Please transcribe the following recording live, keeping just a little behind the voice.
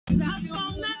Have you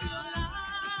found that you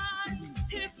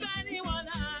like? If anyone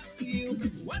asks you,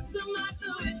 what's the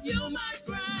matter with you, my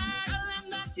friend? Tell them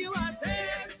that you are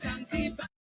saved, sanctified,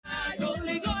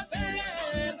 Holy Ghost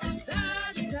filled,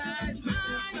 baptized,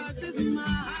 my God is mine.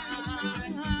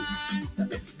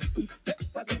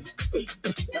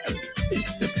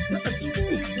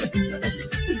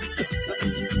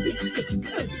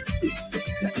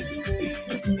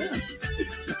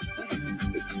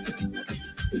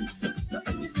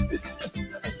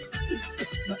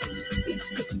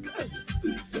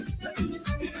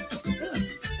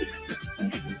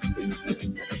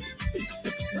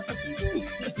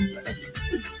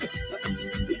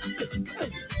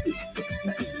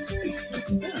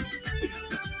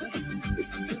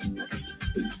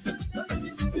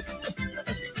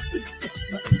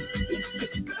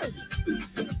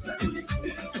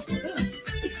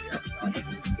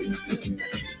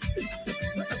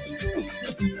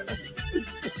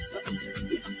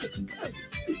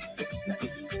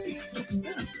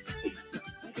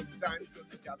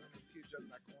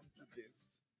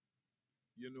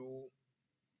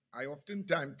 I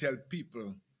oftentimes tell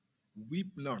people,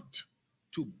 weep not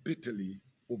too bitterly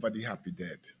over the happy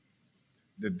dead.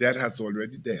 The dead has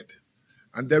already dead.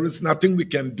 And there is nothing we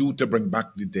can do to bring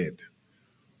back the dead.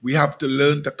 We have to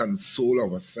learn to console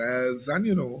ourselves and,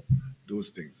 those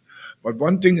things. But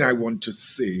one thing I want to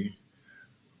say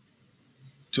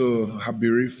to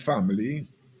Habiri family,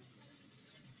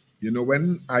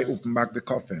 when I open back the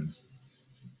coffin,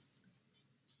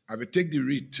 I will take the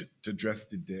wreath to dress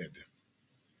the dead.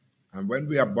 And when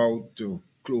we are about to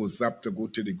close up to go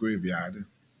to the graveyard,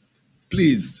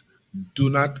 please do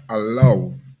not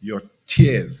allow your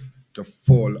tears to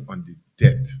fall on the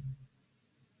dead.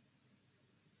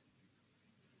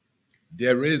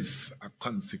 There is a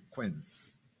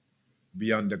consequence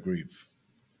beyond the grave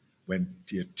when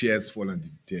your tears fall on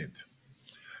the dead.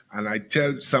 And I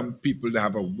tell some people they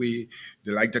have a way,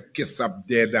 they like to kiss up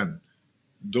dead, and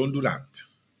don't do that.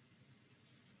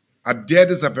 A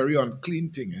dead is a very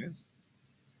unclean thing.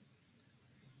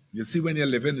 You see, when you're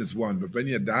living is one, but when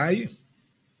you die,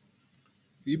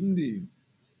 even the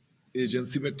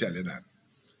agency will tell you that.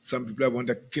 Some people want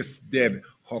to kiss dead,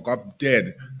 hug up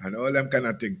dead, and all them kind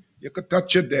of thing. You could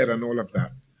touch your dead and all of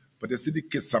that. But you see the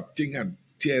kiss up thing and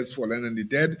tears falling on the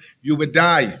dead, you will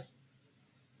die.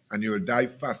 And you will die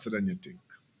faster than you think.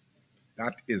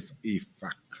 That is a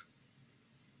fact.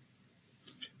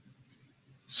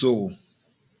 So,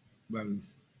 well,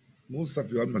 most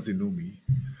of you all must know me.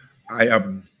 I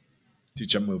am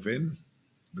Teacher Mervyn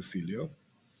Basilio,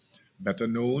 better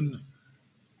known.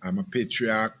 I'm a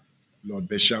patriarch, Lord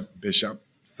Bishop,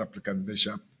 supplicant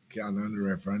bishop, canon,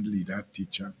 reverend, leader,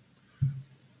 teacher.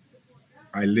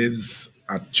 I lives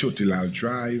at Chotilal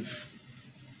Drive,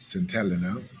 St.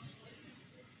 Helena.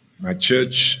 My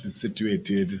church is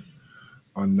situated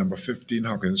on number 15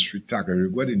 Hawkins Street,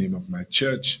 Tagarigua. The name of my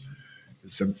church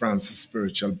is St. Francis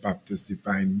Spiritual Baptist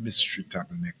Divine Mystery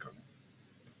Tabernacle.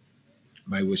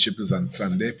 My worship is on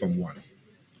Sunday from 1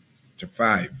 to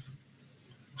 5.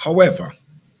 However,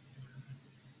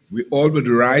 we all would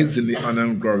rise in the honor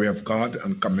and glory of God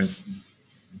and commence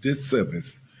this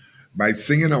service by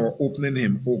singing our opening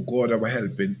hymn, O God, our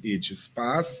help in ages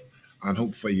past and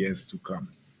hope for years to come.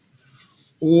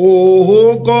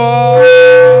 O God,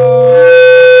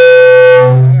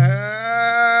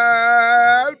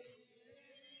 help,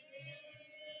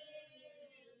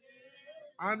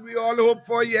 and we all hope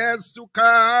for years to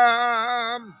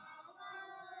come.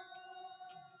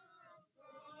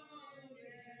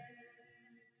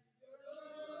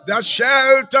 The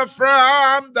shelter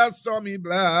from the stormy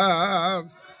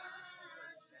blast,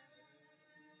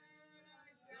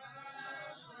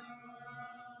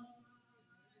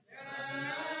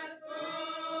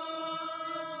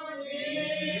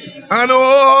 and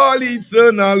all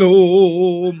eternal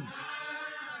home.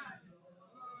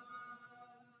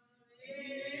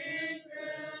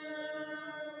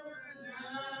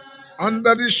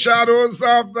 Under the shadows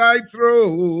of thy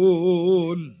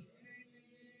throne,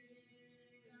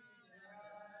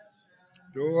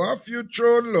 door of your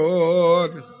throne,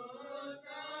 Lord,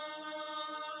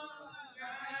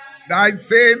 thy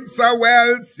saints are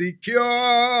well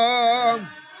secure.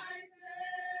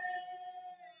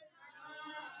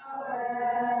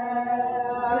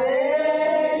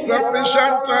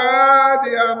 Sufficient are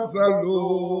the arms of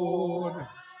Lord.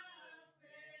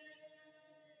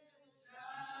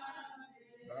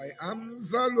 Thy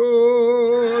arms are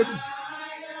Lord.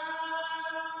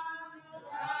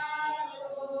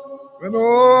 When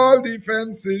all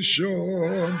defense is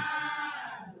shown,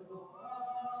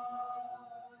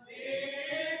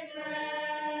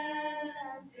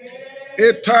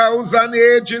 1,000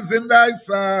 ages in thy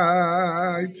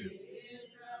sight.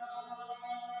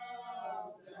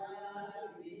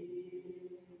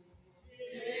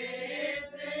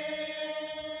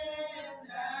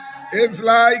 It's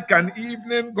like an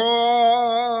evening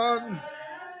gone.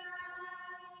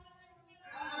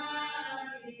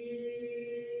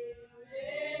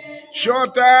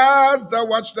 Short as the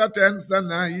watch that ends the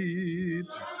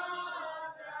night.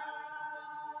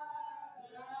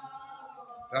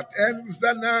 That ends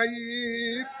the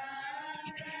night.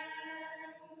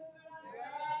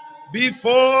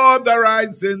 Before the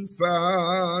rising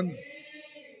sun.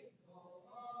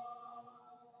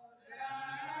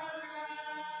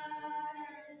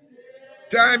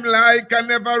 Time like a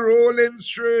never rolling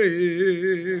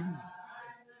stream.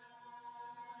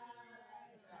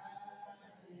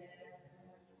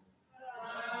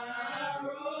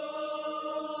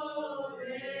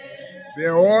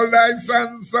 Bear all thy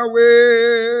sons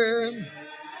away.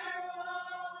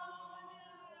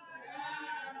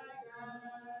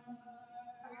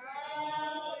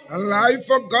 A life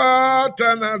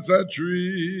forgotten as a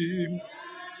dream.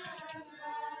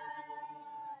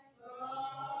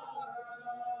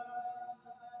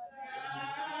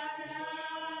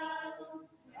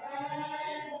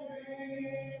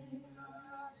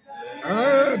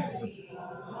 Earth.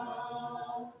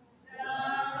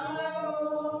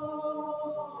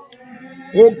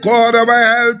 O God of our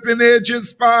help in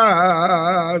ages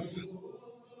past.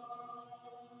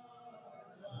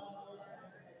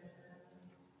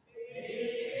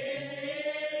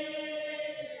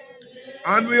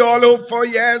 And we all hope for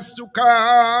years to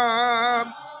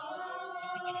come.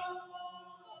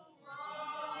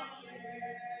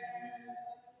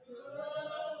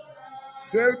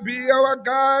 Still be our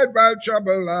guide while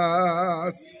trouble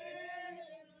us.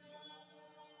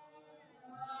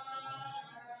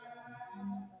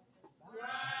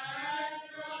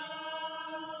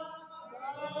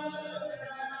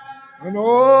 And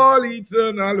all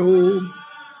eternal home.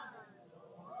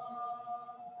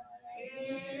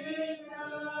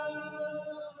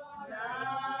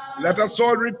 Let us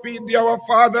all repeat the Our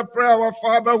Father prayer. Our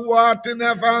Father who art in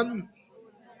heaven.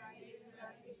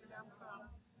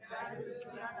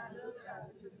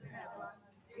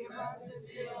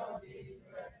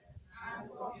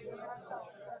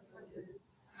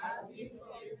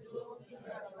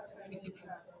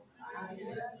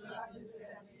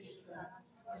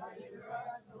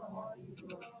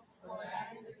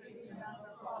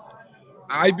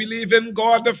 I believe in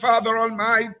God the Father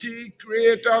Almighty,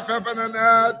 creator of heaven and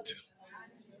earth.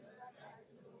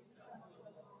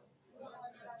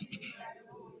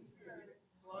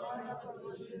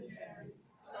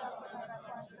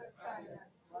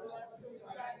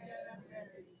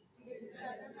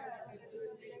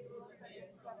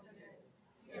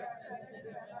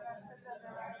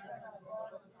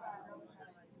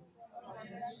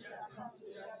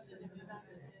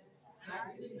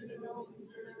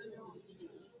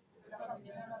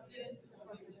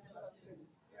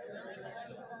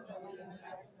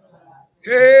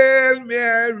 Hail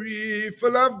Mary,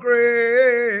 full of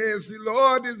grace, the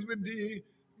Lord is with thee.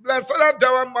 Blessed art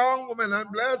thou among women,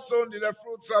 and blessed only the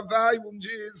fruits of thy womb,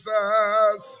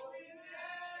 Jesus.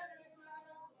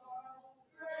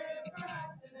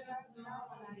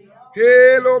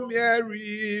 Hail, O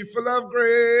Mary, full of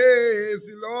grace,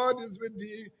 the Lord is with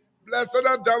thee. Blessed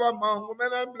art thou among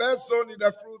women, and blessed only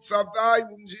the fruits of thy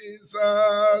womb,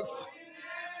 Jesus.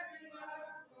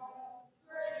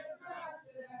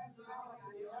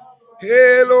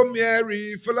 Hail, O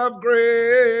Mary, full of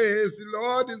grace, the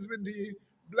Lord is with thee.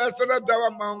 Blessed art thou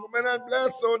among women, and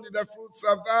blessed only the fruits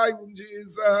of thy womb,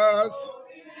 Jesus.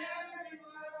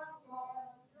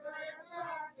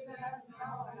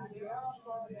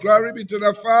 Glory be to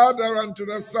the Father, and to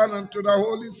the Son, and to the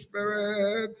Holy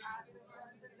Spirit.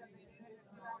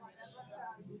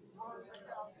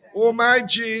 O my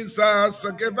Jesus,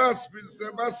 forgive us,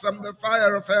 preserve us from the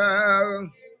fire of hell.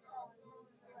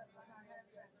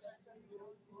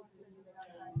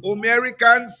 O Mary,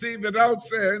 conceive without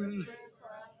sin.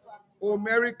 O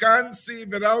Mary,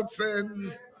 conceive without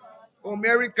sin. O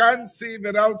Mary, conceive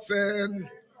without sin.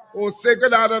 O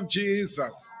Sacred Heart of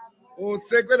Jesus. O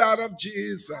Sacred Heart of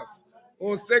Jesus.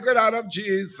 O Sacred Heart of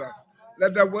Jesus.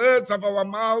 Let the words of our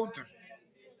mouth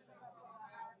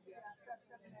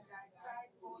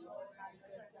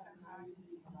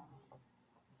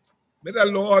may the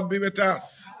Lord be with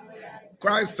us.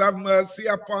 Christ have mercy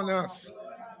upon us.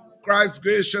 Christ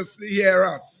graciously hear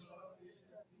us.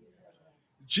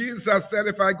 Jesus said,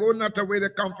 if I go not away,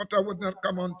 the Comforter would not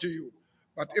come unto you.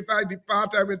 But if I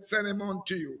depart, I will send him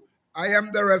unto you. I am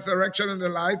the resurrection and the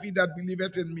life. He that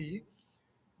believeth in me,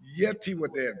 yet he were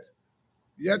dead.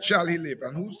 Yet shall he live,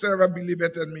 and whosoever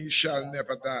believeth in me shall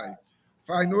never die.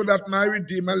 For I know that my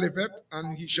Redeemer liveth,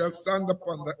 and he shall stand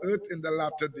upon the earth in the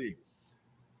latter day.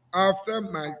 After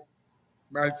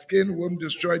my skin womb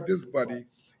destroyed this body,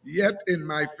 yet in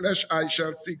my flesh I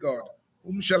shall see God.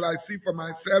 Whom shall I see for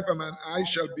myself, and mine eye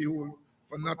shall behold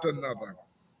for not another.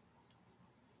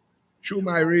 Through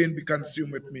my reign be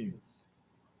consumed with me.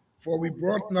 For we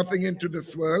brought nothing into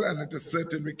this world, and it is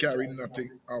certain we carry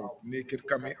nothing out. Naked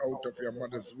coming out of your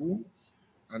mother's womb,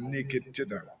 and naked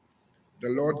thither. The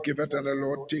Lord giveth, and the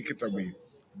Lord taketh away.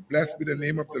 Blessed be the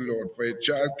name of the Lord. For a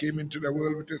child came into the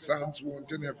world with his hands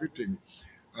wanting everything,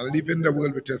 and leaving the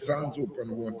world with his hands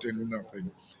open, wanting nothing.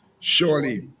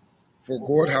 Surely, for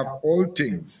God have all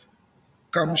things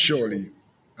come surely,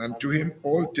 and to him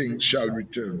all things shall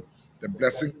return. The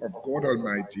blessing of God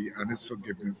Almighty and his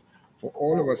forgiveness for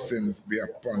all our sins be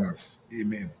upon us.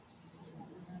 Amen.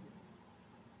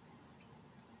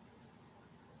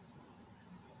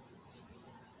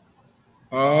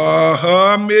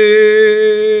 Amen.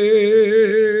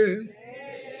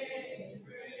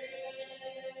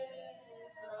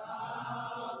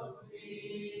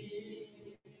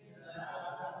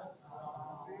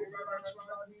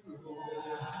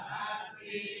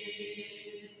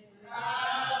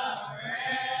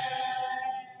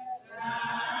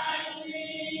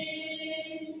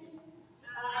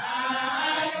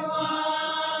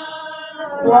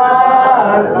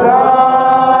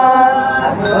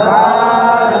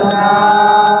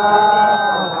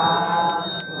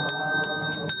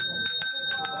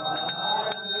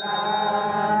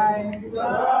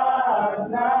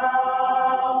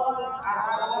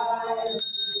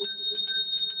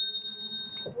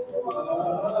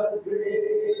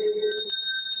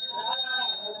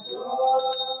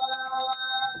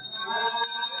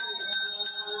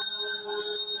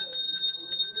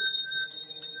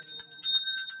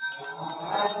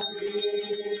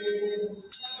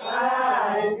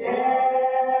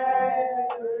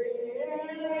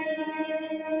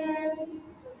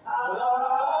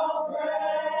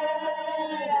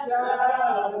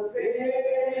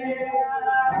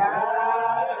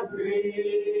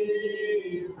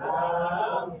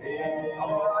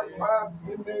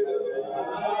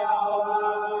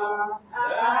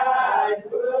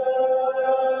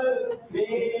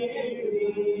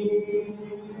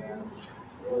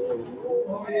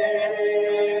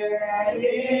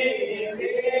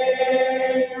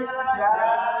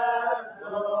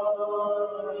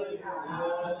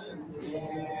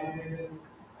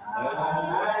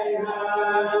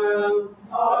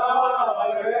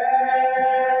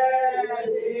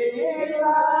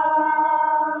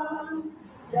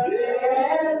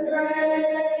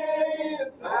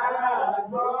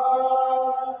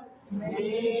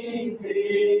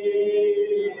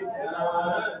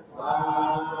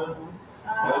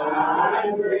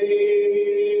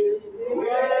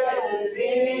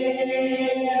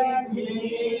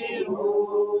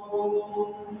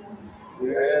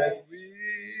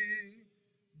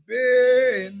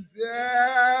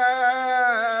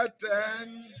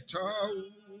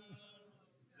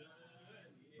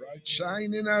 Bright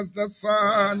shining as the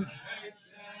sun.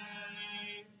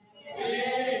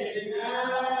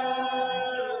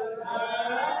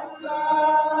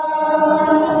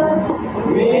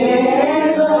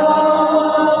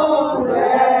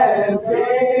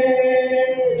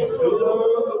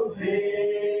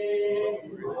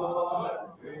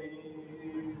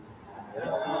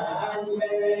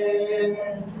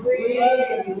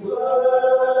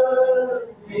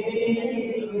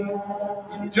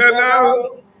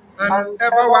 Eternal and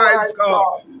ever-wise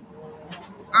God,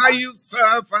 I you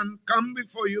serve and come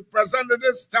before you present at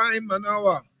this time and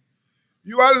hour.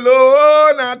 You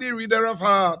alone are the reader of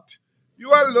heart. You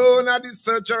alone are the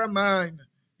searcher of mind.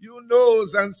 You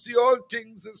knows and see all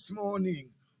things this morning.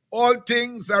 All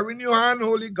things are in your hand,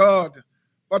 holy God.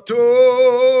 But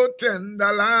oh,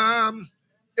 tender lamb,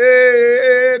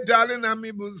 darling of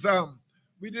me bosom,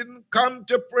 we didn't come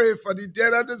to pray for the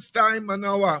dead at this time and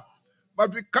hour.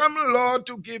 But we come, Lord,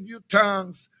 to give you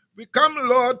thanks. We come,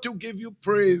 Lord, to give you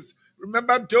praise.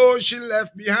 Remember those she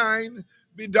left behind.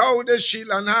 Be thou the shield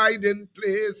and hiding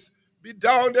place. Be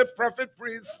thou the prophet,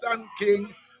 priest, and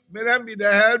king. May them be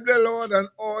the help, the Lord, and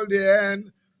all the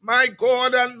end. My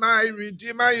God and my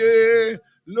Redeemer, yeah.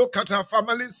 Look at our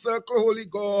family circle, holy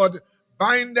God.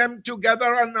 Bind them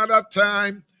together another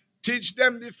time. Teach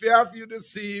them the fear of you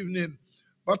this evening.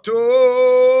 But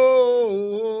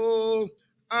oh,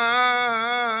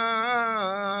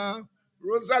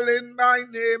 Rosalind by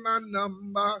name and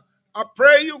number, I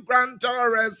pray you grant her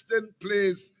a resting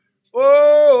place.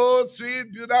 Oh,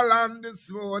 sweet beautiful land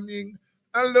this morning.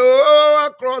 And lo,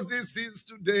 across the seas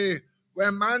today,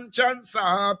 where mansions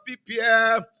are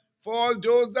prepared for all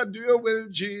those that do your will,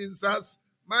 Jesus,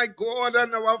 my God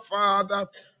and our Father,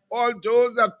 all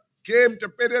those that came to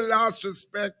pay the last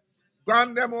respect,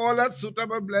 grant them all a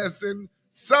suitable blessing.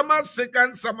 Some are sick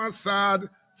and some are sad.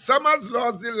 Some has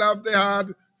lost the love they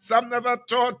had. Some never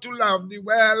taught to love thee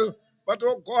well. But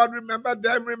oh God, remember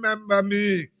them, remember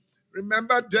me.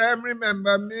 Remember them,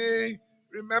 remember me.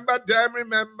 Remember them,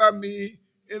 remember me.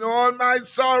 In all my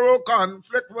sorrow,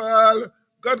 conflict, world,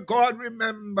 good God,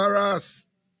 remember us.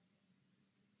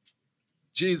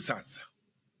 Jesus,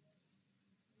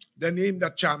 the name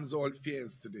that charms all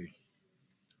fears today.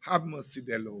 Have mercy,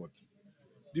 dear Lord.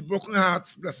 The broken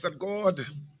hearts, blessed God,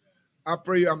 I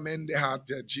pray you amend the heart,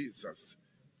 dear Jesus.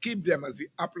 Keep them as the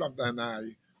apple of thine eye,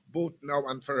 both now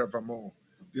and forevermore.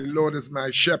 The Lord is my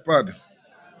shepherd.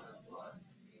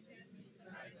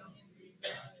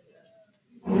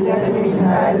 Let me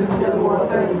beside the still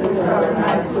waters to restore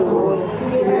my soul.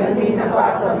 Let me in the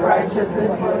path of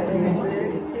righteousness for his name's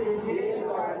sake.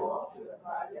 Though I walk through the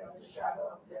valley of the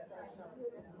shadow of death, I shall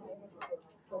fear no evil.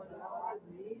 For thou art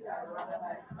with me, thy rod and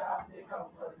thy staff, they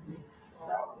comfort me.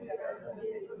 Thou preparest a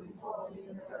table before me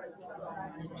in the presence of my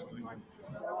enemies.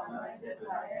 Thou anointest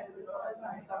my head with oil,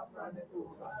 my cup runneth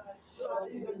over.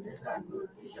 Surely goodness and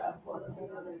mercy shall follow me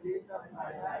all the days of my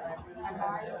life, and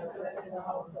I shall dwell in the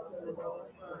house of the Lord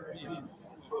forever. Please,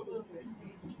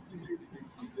 please be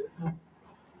seated.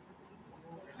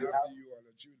 We'll have the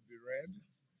eulogy will be read,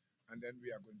 and then we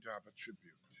are going to have a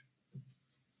tribute.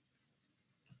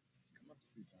 Come up,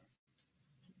 Stephen.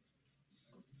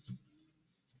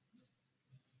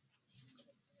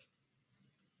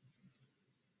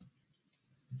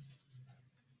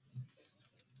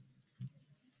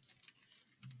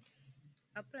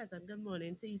 A pleasant good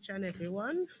morning to each and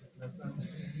everyone.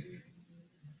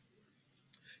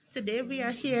 Today we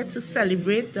are here to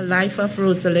celebrate the life of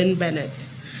Rosalind Bennett,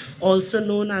 also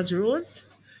known as Rose,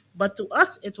 but to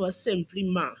us it was simply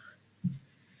Ma.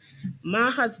 Ma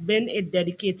has been a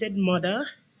dedicated mother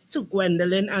to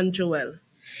Gwendolyn and Joel,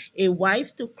 a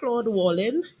wife to Claude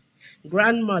Wallin,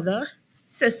 grandmother,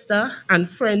 sister, and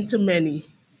friend to many.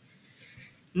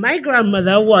 My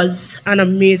grandmother was an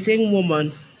amazing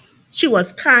woman. She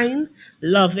was kind,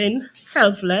 loving,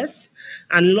 selfless,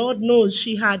 and Lord knows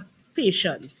she had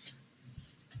patience.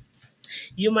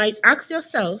 You might ask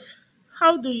yourself,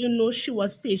 how do you know she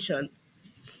was patient?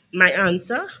 My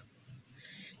answer,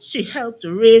 she helped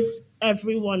raise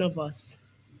every one of us.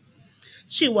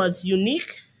 She was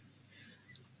unique,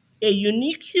 a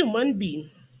unique human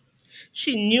being.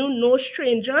 She knew no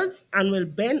strangers and will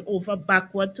bend over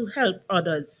backward to help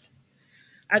others.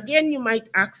 Again, you might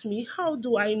ask me, how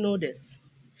do I know this?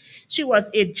 She was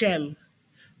a gem.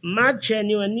 Ma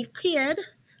genuinely cared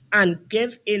and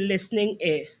gave a listening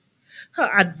ear. Her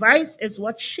advice is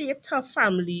what shaped her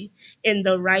family in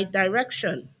the right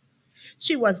direction.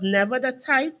 She was never the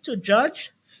type to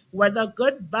judge, whether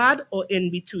good, bad, or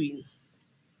in between.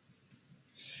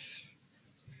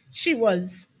 She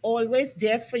was always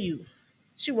there for you.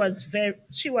 She was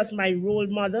my role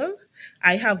model.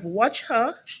 I have watched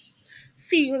her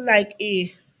feel like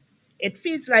a it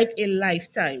feels like a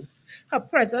lifetime. Her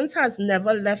presence has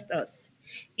never left us.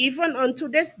 Even unto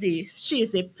this day, she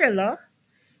is a pillar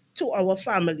to our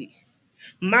family.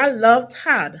 Ma loved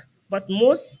hard, but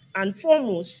most and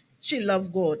foremost, she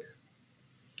loved God.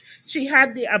 She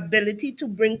had the ability to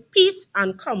bring peace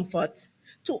and comfort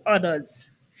to others.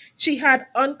 She had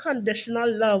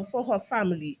unconditional love for her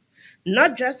family,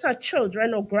 not just her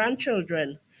children or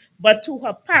grandchildren, but to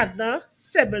her partner,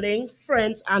 sibling,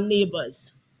 friends, and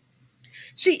neighbors.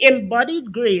 She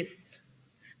embodied grace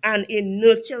and a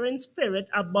nurturing spirit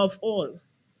above all.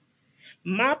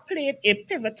 Ma played a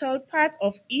pivotal part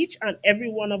of each and every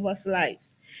one of us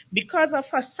lives. Because of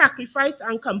her sacrifice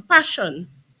and compassion,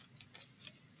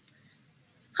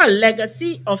 her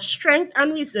legacy of strength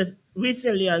and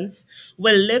resilience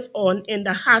will live on in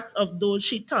the hearts of those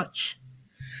she touched.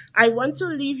 I want to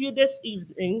leave you this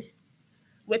evening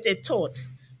with a thought.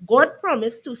 God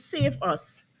promised to save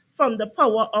us from the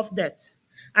power of death.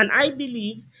 And I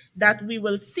believe that we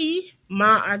will see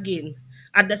Ma again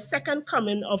at the second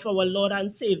coming of our Lord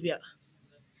and Savior.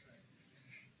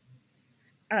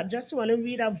 I just want to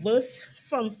read a verse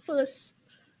from First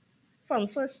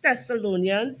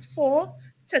Thessalonians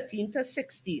 4:13 to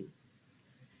 16.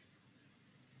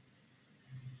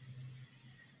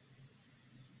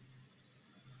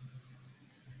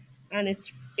 And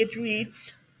it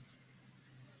reads,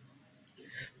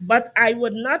 but I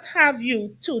would not have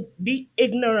you to be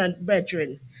ignorant,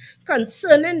 brethren,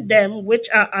 concerning them which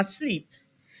are asleep,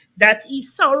 that ye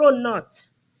sorrow not,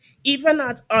 even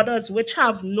as others which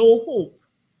have no hope.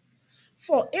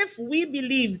 For if we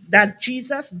believe that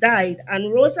Jesus died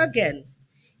and rose again,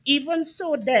 even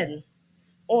so then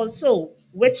also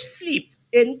which sleep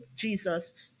in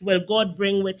Jesus will God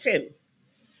bring with him.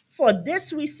 For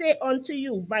this we say unto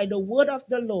you by the word of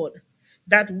the Lord,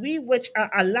 that we which are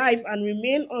alive and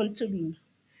remain unto you,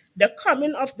 the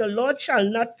coming of the Lord shall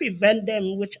not prevent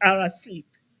them which are asleep.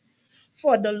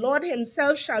 For the Lord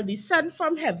himself shall descend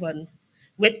from heaven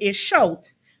with a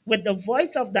shout, with the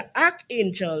voice of the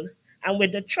archangel, and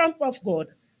with the trump of God,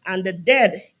 and the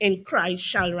dead in Christ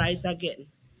shall rise again.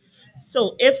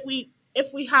 So if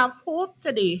we have hope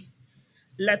today,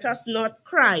 let us not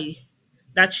cry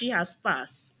that she has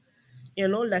passed.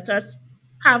 Let us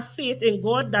have faith in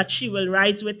God that she will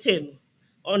rise with him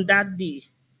on that day.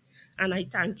 And I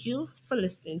thank you for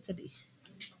listening today.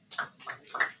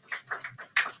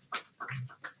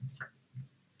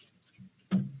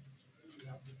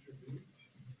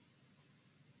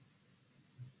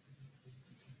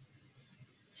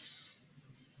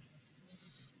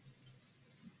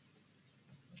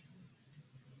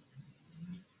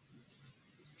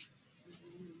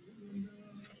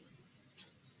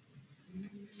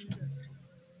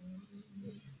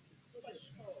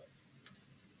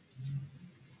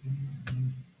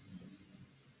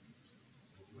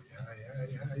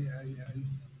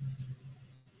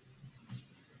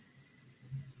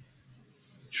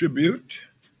 Tribute.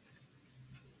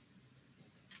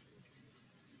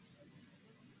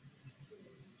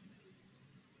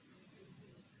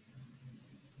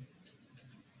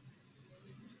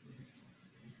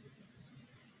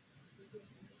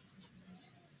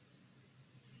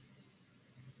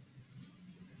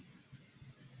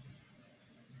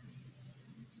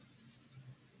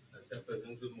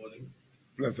 Good morning.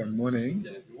 Pleasant morning.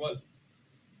 Everyone.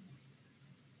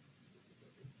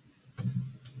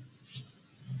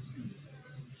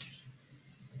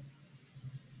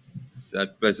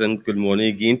 Pleasant good morning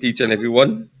again to each and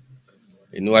everyone.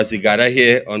 As we gather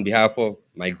here on behalf of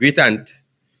my great aunt,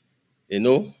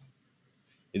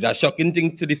 it's a shocking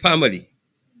thing to the family.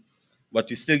 But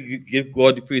we still give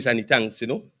God the praise and the thanks,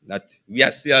 that we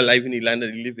are still alive in the land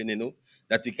that we live in,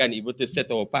 that we can able to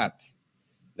set our part.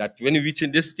 That when we reach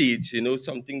in this stage,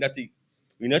 something that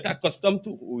we're not accustomed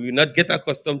to, we will not get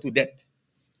accustomed to death.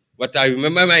 But I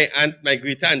remember my aunt, my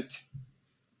great aunt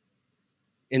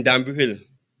in Damarie Hill,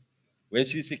 when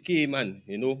she came and,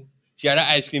 she had an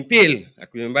ice cream pail. I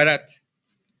can remember that.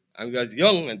 And we was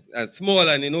young and small,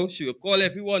 and, she would call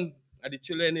everyone at the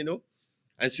children,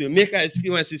 and she would make ice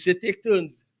cream, and she said, take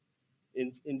turns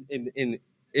in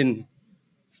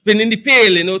spinning the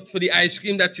pail, for the ice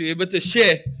cream that you were able to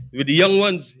share with the young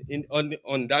ones on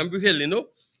Damarie Hill,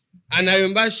 And I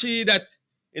remember that,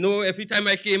 every time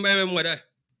I came by my mother,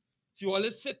 she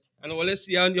always sit and always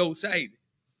see her on the outside,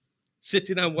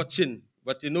 sitting and watching.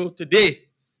 But, today,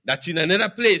 that's in another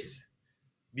place,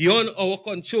 beyond our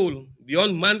control,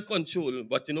 beyond man control,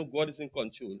 but, God is in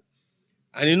control.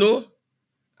 And,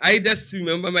 I just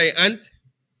remember my aunt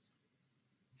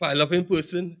for a loving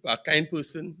person, for a kind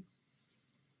person,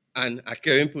 and a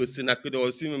caring person. I could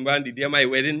also remember on the day of my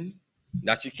wedding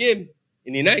that she came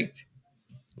in the night.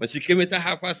 When she came into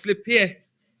half her slip here,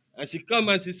 and she come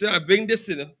and she said, I bring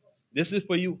this, this is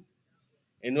for you.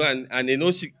 And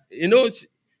she,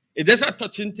 it's just a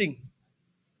touching thing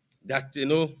that,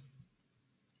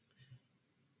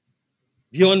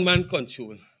 beyond man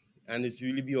control. And it's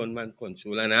really beyond man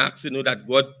control. And I ask, that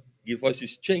God give us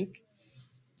his strength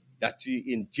that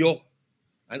we endure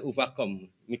and overcome.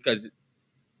 Because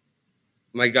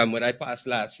my grandmother I passed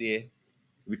last year,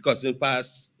 my cousin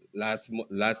passed last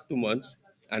 2 months,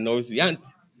 and now it's the aunt.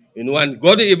 And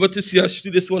God is able to see us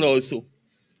through this one also.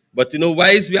 But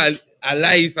while we are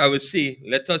alive, I will say,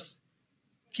 let us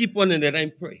keep on in the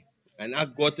line pray and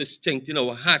ask God to strengthen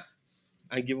our heart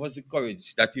and give us the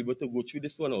courage that we're able to go through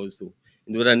this one also.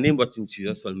 In the name but in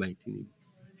Jesus' almighty name.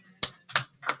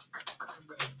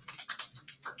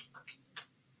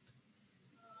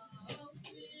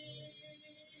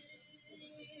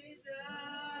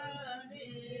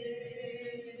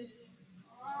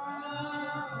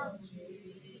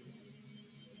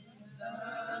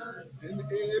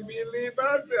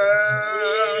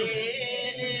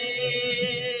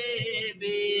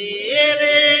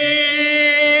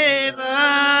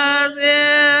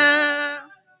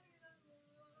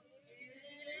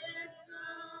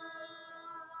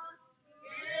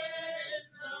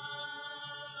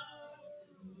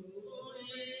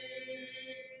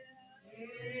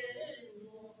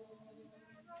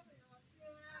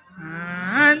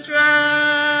 And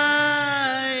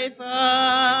drive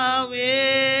away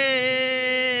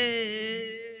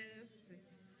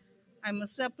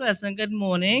say a pleasant good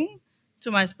morning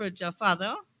to my spiritual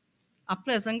father. A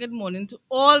pleasant good morning to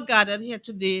all gathered here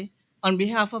today on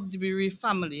behalf of the bereaved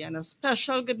family, and a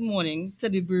special good morning to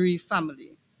the bereaved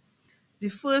family. The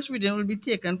first reading will be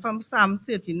taken from Psalm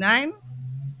 39,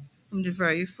 from the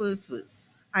very first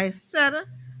verse. I said,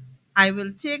 I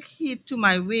will take heed to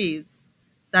my ways,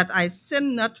 that I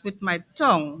sin not with my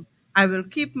tongue. I will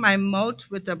keep my mouth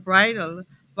with a bridle,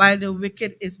 while the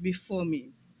wicked is before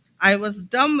me. I was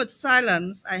dumb with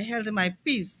silence, I held my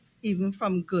peace, even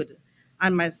from good,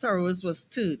 and my sorrows were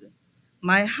stirred.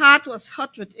 My heart was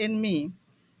hot within me,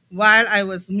 while I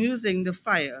was musing the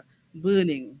fire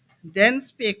burning. Then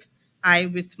spake I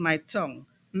with my tongue,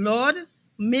 Lord,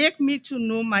 make me to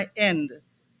know my end,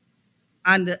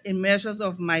 and the measures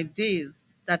of my days,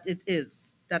 that it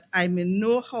is, that I may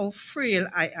know how frail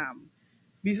I am.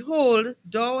 Behold,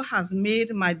 thou hast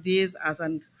made my days as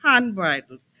an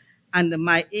handbridle, and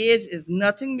my age is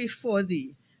nothing before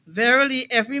thee. Verily,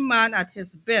 every man at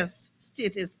his best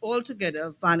state is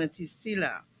altogether vanity,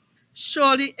 Selah.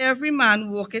 Surely every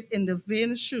man walketh in the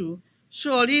vain shoe.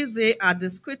 Surely they are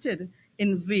disquieted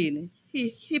in vain. He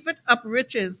heapeth up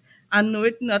riches, and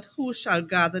knoweth not who shall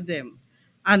gather them.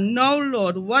 And now,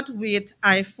 Lord, what wait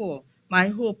I for? My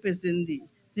hope is in thee.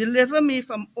 Deliver me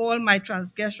from all my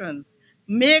transgressions.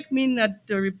 Make me not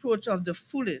the reproach of the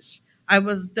foolish. I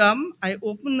was dumb, I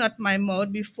opened not my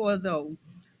mouth before thou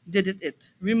didst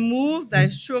it. Remove thy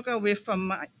stroke away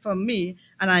from me,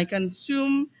 and I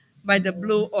consume by the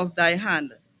blow of thy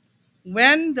hand.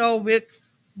 When thou will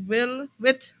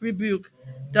with rebuke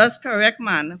does correct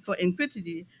man for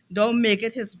iniquity, thou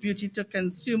makest his beauty to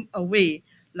consume away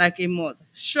like a moth.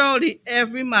 Surely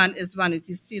every man is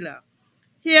vanity, Selah.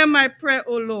 Hear my prayer,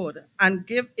 O Lord, and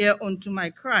give ear unto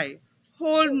my cry.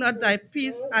 Hold not thy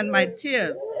peace and my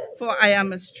tears, for I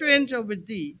am a stranger with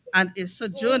thee, and a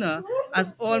sojourner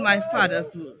as all my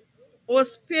fathers were. O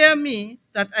spare me,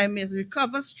 that I may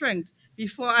recover strength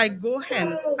before I go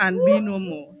hence and be no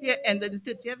more. Here ended the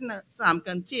 30th Psalm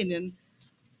containing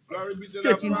Glory be to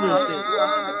 13 the verses.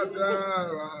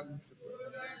 Father.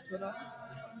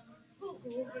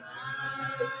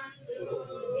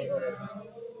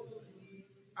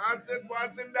 As it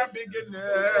was in the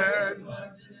beginning.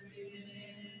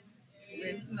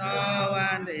 It's now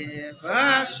and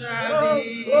ever shall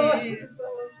be.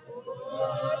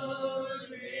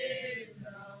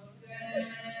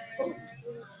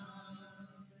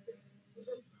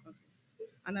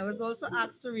 And I was also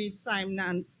asked to read Psalm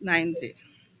 90.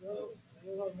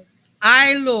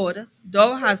 I, Lord,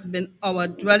 thou hast been our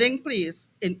dwelling place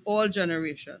in all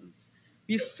generations.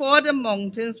 Before the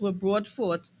mountains were brought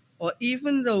forth, or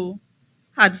even thou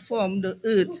had formed the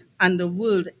earth and the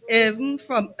world, even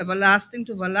from everlasting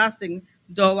to everlasting,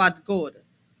 thou art God.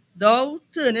 Thou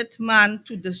turnest man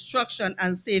to destruction,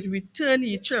 and said, Return,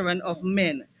 ye children of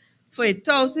men. For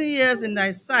 1,000 years in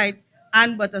thy sight,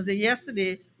 and but as a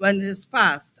yesterday when it is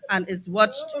past, and is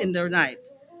watched in the night.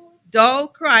 Thou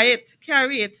criest,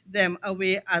 carriest them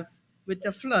away as with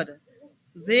a flood.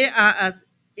 They are as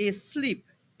a sleep.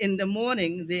 In the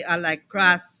morning they are like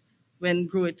grass when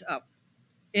groweth up.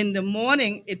 In the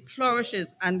morning it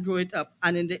flourishes and groweth up,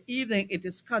 and in the evening it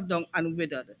is cut down and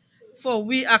withered. For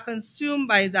we are consumed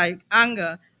by thy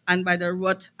anger, and by the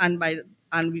wrath, and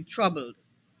we troubled.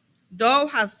 Thou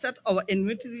hast set our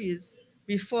iniquities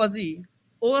before thee,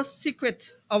 our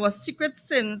secret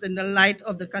sins in the light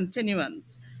of the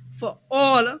continuance. For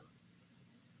all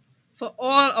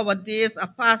our days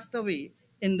are passed away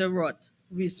in the rut.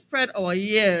 We spread our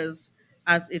years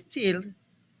as a tale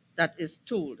that is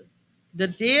told. The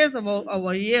days of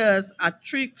our years are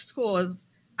 70.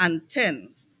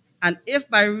 And if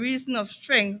by reason of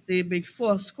strength they be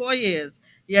 80 years,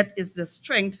 yet is the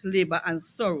strength labor and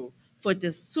sorrow, for it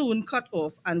is soon cut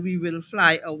off, and we will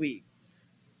fly away.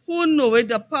 Who knoweth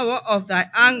the power of thy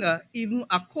anger, even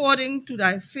according to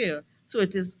thy fear, so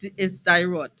it is thy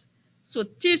wrath. So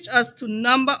teach us to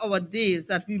number our days,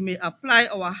 that we may apply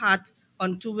our heart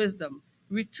unto wisdom.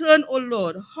 Return, O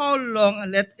Lord, how long,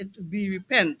 and let it be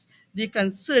repent thee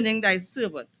concerning thy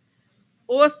servant.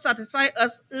 O satisfy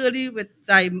us early with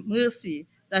thy mercy,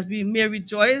 that we may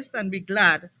rejoice and be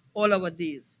glad all our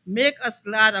days. Make us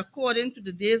glad according to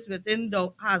the days wherein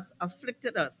thou hast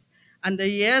afflicted us, and the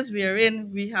years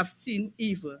wherein we have seen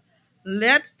evil.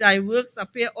 Let thy works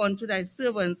appear unto thy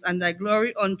servants, and thy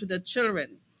glory unto the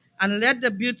children. And let the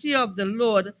beauty of the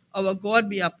Lord our God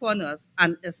be upon us,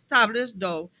 and establish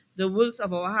thou the works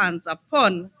of our hands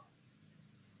upon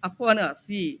us,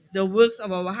 the works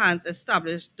of our hands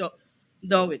established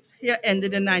thou it. Here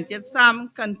ended the 90th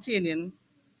Psalm containing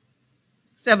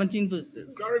 17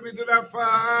 verses. Glory be to the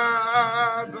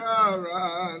Father.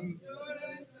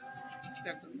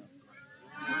 Keep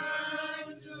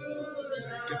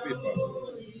it up.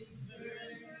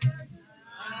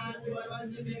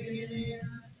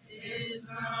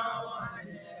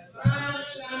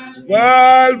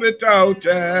 World without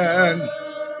end.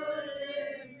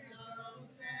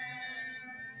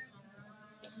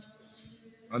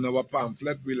 On our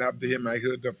pamphlet, we'll have the hymn, I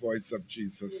heard the voice of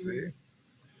Jesus say,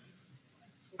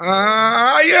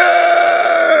 I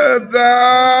heard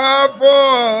the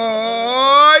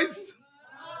voice.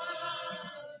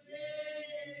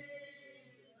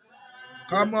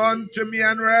 Come on to me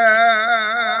and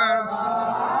rest.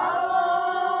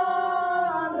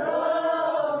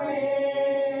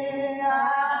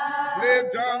 Lay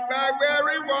down thy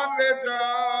weary one, lay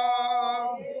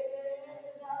down.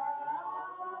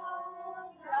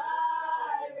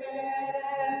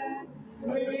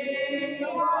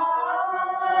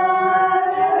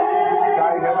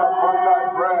 Thy head upon thy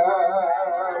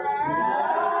breast.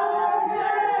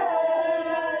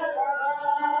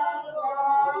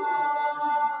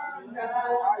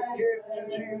 I came to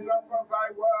Jesus as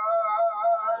I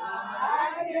was.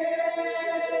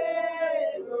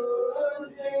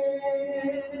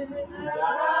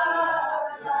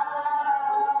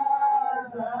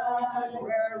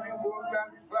 Weary, wound,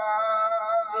 and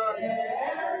sad.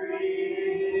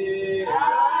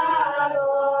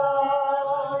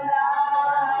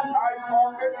 I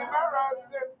found him in a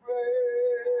resting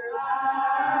place.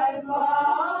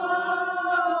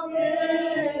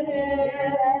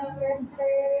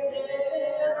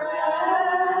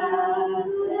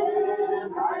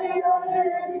 I am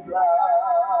deeply glad.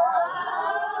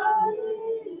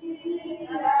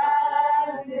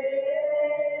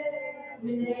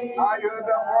 I heard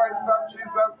the voice of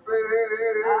Jesus say,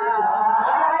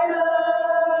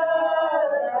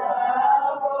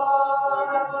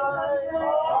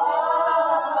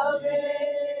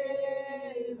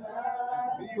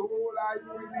 behold, I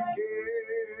freely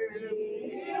gave.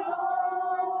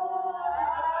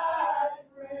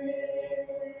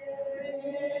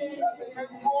 And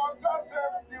for the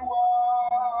thirsty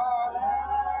one,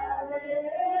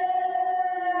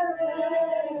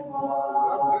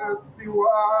 the thirsty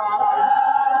one,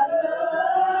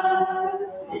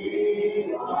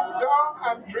 stoop down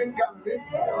and drink and live.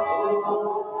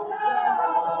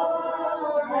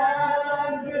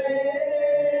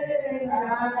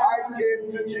 I came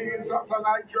to Jesus and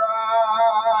I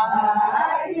drank.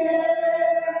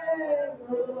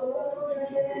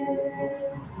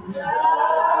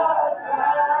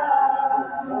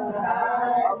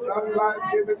 Of that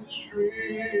life-giving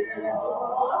stream.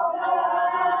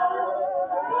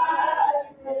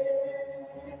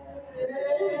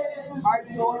 My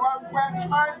soul was quenched,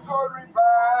 my soul revived.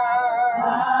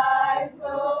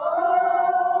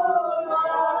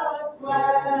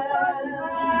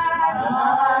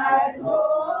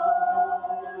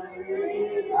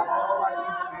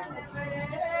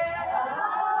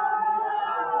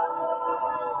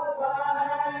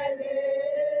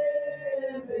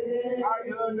 I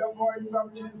heard the voice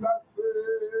of Jesus say,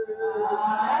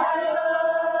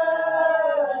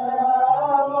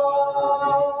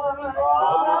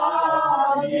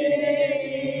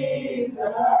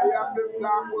 I am this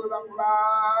lamp full of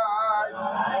light.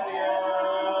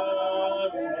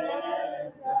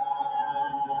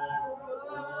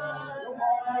 Come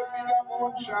on to me, the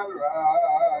moon shall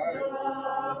rise.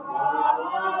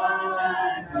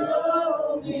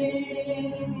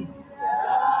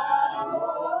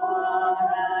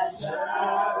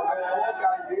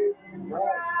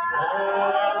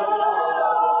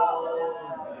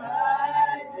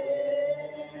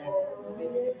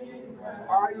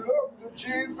 I look to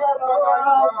Jesus and I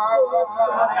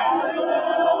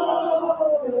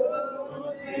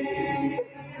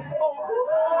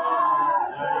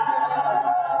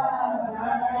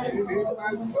in him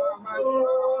my star, my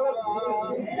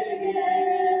soul.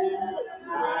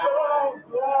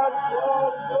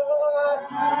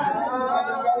 And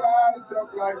in the light of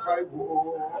life I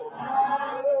walk.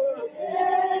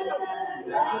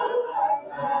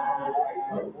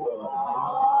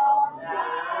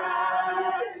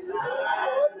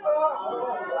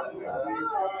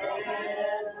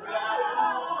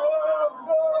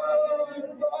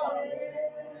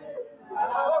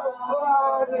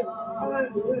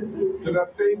 To the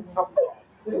saints of God.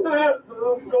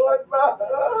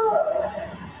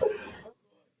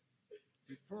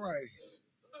 Before I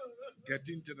get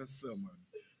into the sermon,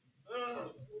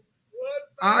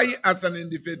 I, as an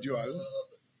individual,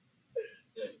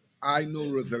 I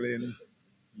know Rosalind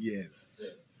years,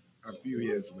 a few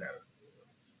years well.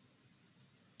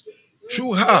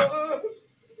 Through her,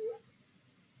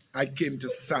 I came to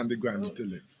Sangre Grande to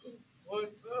live.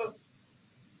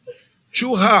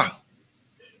 Through her,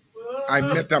 I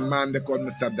met a man they called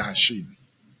Mr. Dashin.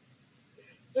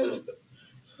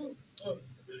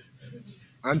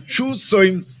 And through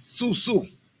sewing susu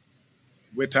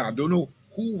with her, I don't know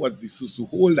who was the susu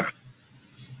holder,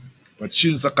 but she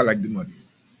used to collect the money.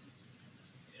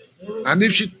 And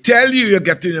if she tell you you're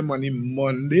getting your money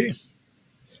Monday,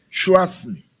 trust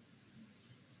me,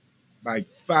 by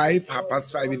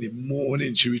 5:30 in the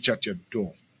morning, she reach at your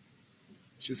door.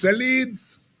 She said,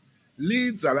 Leeds,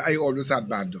 and I always had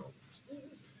bad dogs.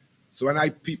 So when I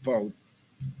peep out,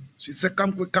 she said,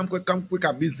 come quick,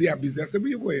 I'm busy. I said, where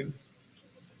you going?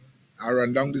 I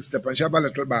run down the step and she have a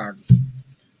little bag.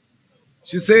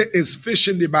 She said, it's fish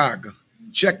in the bag.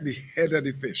 Check the head of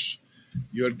the fish.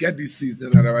 You'll get this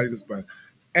season, otherwise it's bad.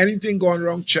 Anything going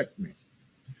wrong, check me.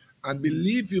 And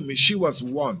believe you me, she was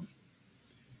one.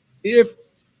 If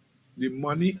the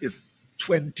money is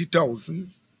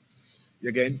 20,000,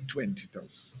 you're getting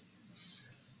 20,000.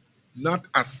 Not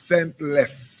a cent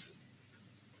less.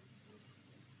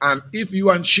 And if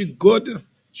you and she good,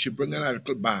 she bring in a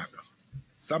little bag.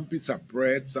 Some piece of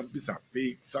bread, some piece of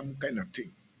cake, some kind of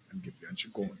thing, and give you, and she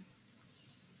gone.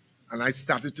 And I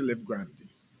started to live Grande.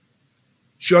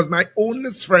 She was my only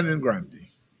friend in Grande.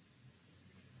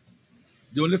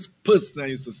 The only person I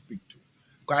used to speak to.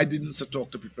 Because I didn't used to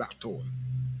talk to people at all.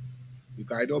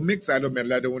 Because I don't mix, I don't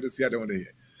meddle, I don't want to see, I don't want to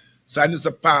hear. So I used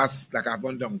to pass like I have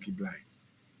one donkey blind.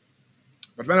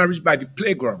 But when I reached by the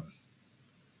playground,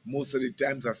 most of the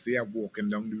times I see her walking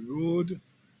down the road.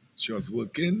 She was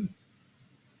working.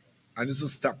 I used to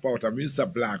step out. I used to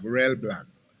black, real black.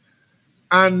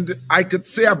 And I could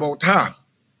say about her,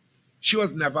 she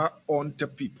was never on to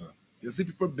people. You see,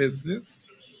 people business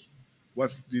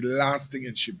was the last thing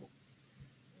in Shibo.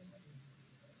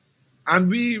 And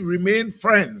we remained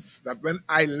friends that when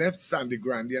I left Sangre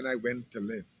Grande and I went to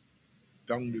live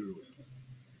down the road,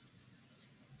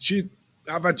 she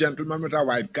have a gentleman with a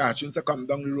white car. She used to come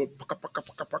down the road.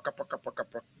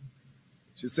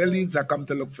 She said, Leeds, I come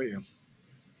to look for you.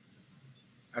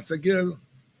 I said, girl,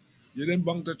 you didn't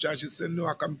bunk to church. She said, no,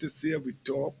 I come to see her. We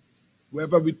talk.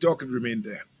 Wherever we talk, it remained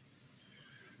there.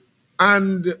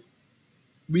 And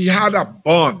we had a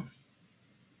bond.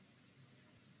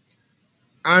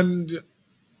 And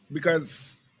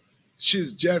because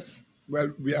she's just,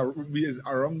 well, we are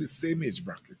around the same age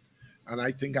bracket. And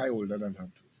I think I older than her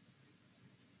too.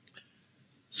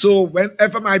 So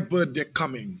whenever my birthday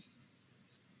coming,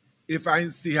 if I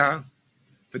see her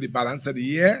for the balance of the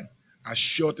year, I'm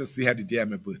sure to see her the day of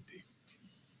my birthday.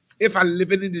 If I'm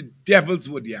living in the devil's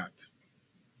wood yard,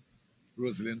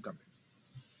 Rosalind coming.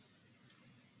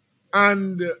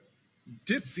 And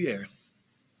this year,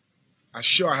 I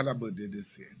sure had a birthday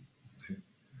this year.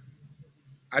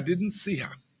 I didn't see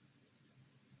her.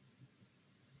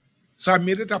 So I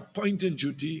made it a point in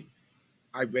duty.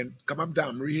 I went, come up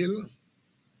Damarie Hill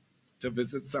to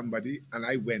visit somebody, and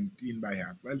I went in by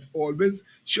her. Well,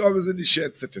 she always in the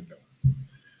shed sitting down.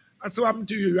 I said, what happened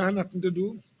to you? You had nothing to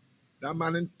do? That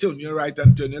man and turn you right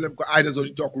and turn you left, because I just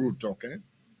only talk rude talk, eh?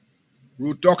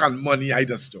 Rude talk and money, I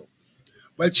just talk.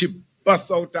 Well, she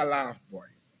bust out a laugh, boy.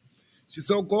 She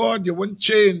said, oh, God, you won't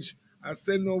change. I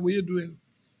said, no, what are you doing?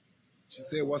 She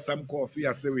said, what's some coffee?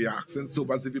 I said, we're asking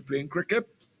sober as if you're playing cricket.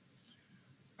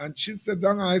 And she sat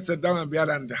down, I sat down, and we had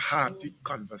a hearty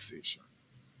conversation.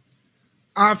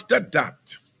 After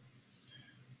that,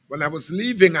 when I was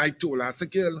leaving, I told her, I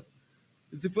said, girl,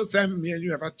 it's the first time me and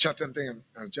you ever chat and thing, and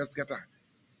I just get a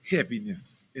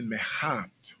heaviness in my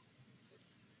heart.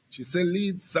 She said,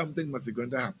 Leeds, something must be going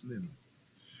to happen, you know.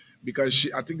 Because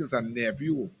I think it's a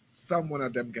nephew, someone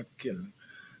of them get killed.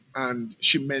 And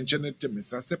she mentioned it to me.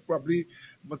 So I said, probably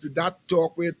must be that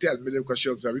talk where you tell me, because she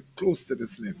was very close to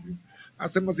this nephew. I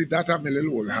said, must be that I'm a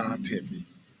little old heart heavy.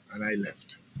 And I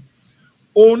left.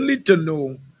 Only to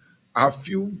know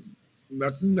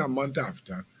not a month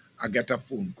after, I get a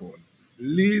phone call.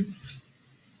 Leeds,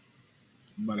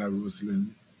 Mother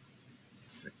Rosalind,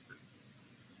 sick.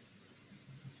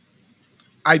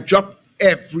 I dropped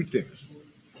everything.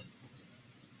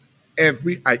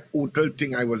 Every iota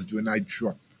thing I was doing, I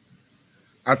dropped.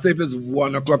 I said, if it's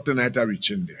 1 o'clock tonight, I reach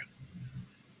in there.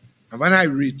 And when I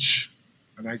reach,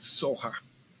 and I saw her,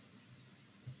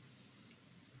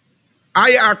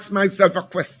 I asked myself a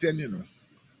question, you know.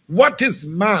 What is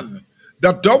man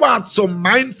that thou art so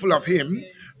mindful of him,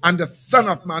 and the Son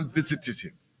of Man visited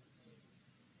him?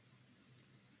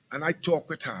 And I talked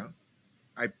with her.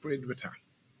 I prayed with her.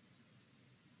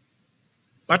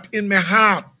 But in my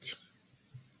heart,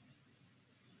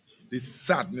 the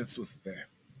sadness was there.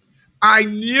 I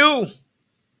knew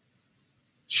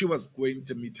she was going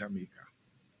to meet her maker.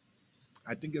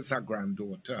 I think it's her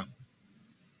granddaughter.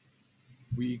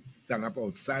 we stand up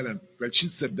outside, and well, she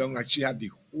sat down like she had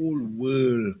the whole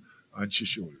world on her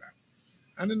shoulder.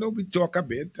 And we talk a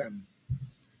bit, and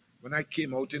when I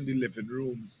came out in the living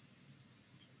room,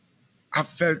 I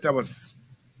felt I was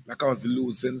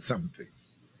losing something.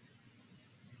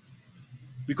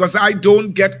 Because I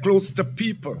don't get close to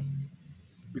people,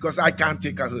 because I can't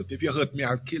take a hurt. If you hurt me,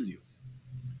 I'll kill you.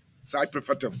 So I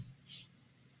prefer to.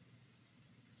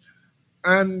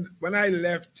 And when I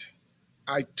left,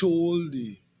 I told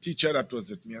the teacher that was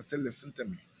with me, I said, listen to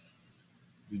me.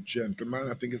 The gentleman,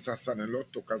 I think it's her son-in-law,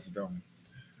 took us down.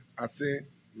 I said,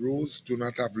 Rose do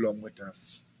not have long with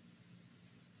us.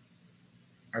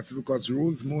 I said, because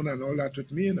Rose moaned and all that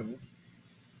with me,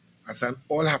 I said,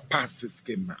 all her passes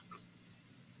came back.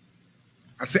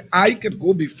 I said, I could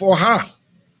go before her,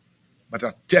 but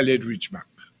I tell you it reached back.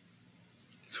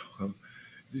 So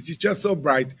the teacher so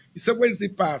bright. He said, where's the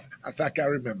pass? I said, I can't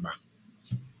remember.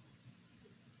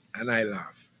 And I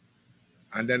laugh.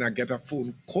 And then I get a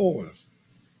phone call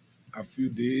a few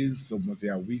days, so must say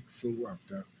a week so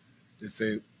after. They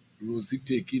say, Rosie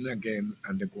taking again,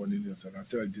 and they're going in. So I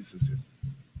said, well, this is it.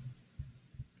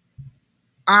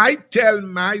 I tell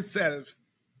myself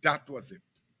that was it,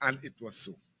 and it was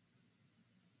so.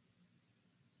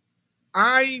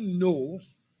 I know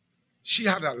she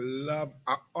had a love,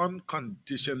 an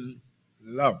unconditional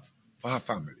love for her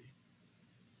family.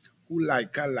 Who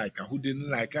like her, who didn't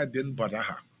like her, didn't bother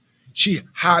her. She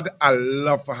had a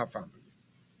love for her family.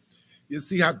 You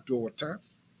see her daughter,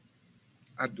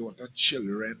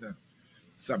 children, and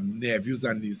some nephews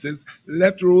and nieces.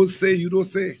 Let Rose say, you don't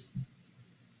say.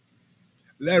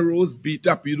 Let Rose beat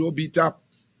up, you don't beat up.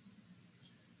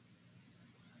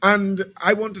 And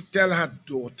I want to tell her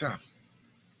daughter,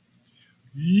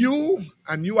 you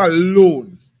and you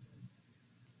alone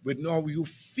would know how you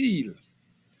feel.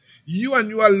 You and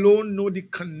you alone know the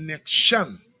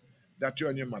connection that you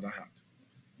and your mother had.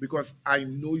 Because I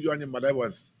know you and your mother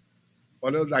was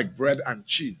always like bread and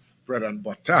cheese, bread and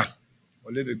butter,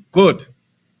 a little good.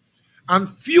 And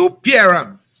few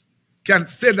parents can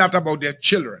say that about their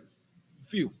children.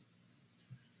 Few.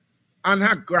 And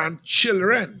her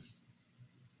grandchildren,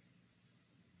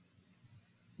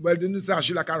 well, didn't say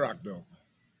she like a rag dog.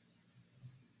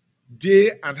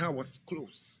 They and her was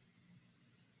close.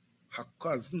 Her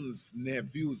cousins,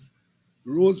 nephews.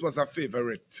 Rose was her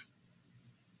favorite.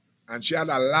 And she had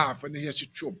a laugh. When you hear she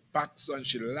throw back so and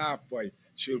she laughed, boy,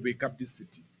 she'll wake up the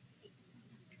city.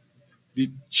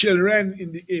 The children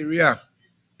in the area,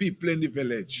 people in the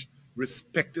village,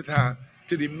 respected her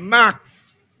to the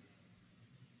max.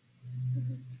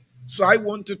 So I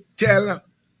want to tell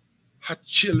her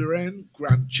children,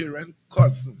 grandchildren,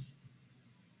 cousins,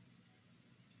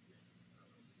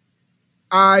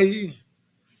 I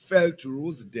felt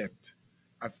Rose's death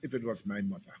as if it was my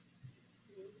mother.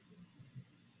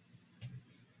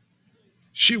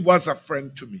 She was a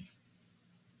friend to me.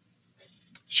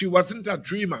 She wasn't a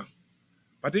dreamer.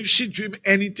 But if she dreamed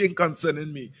anything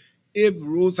concerning me, if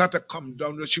Rose had to come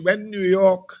down, she went to New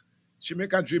York. She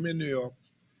make a dream in New York.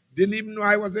 Didn't even know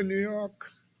I was in New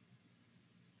York.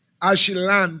 As she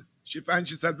land, she finds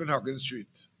herself in Huggins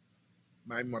Street.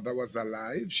 My mother was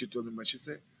alive. She told me, she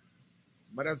said,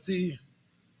 Mother, see,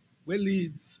 where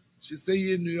Leeds? She said,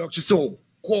 you in New York. She said, oh,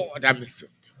 God, I miss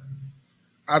it.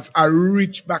 As I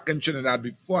reached back in Trinidad,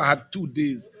 before I had 2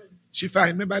 days, she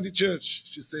found me by the church.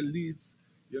 She said, Leeds,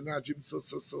 you're not dreaming so.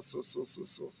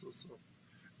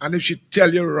 And if she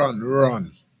tell you run,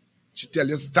 run. She tell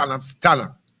you stand up, stand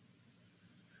up.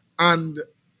 And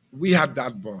we had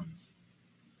that bond.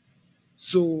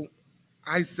 So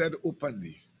I said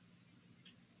openly,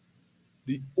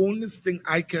 the only thing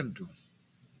I can do,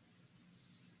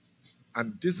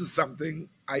 and this is something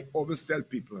I always tell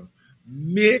people,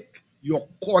 make your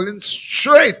calling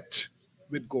straight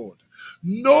with God.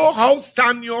 Know how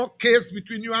stand your case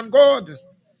between you and God.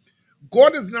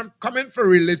 God is not coming for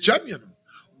religion, you know.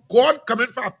 God coming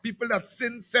for people that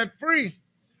sin set free.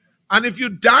 And if you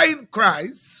die in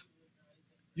Christ,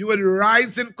 you will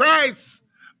rise in Christ.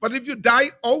 But if you die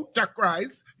out of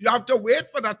Christ, you have to wait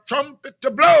for the trumpet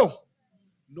to blow.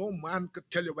 No man could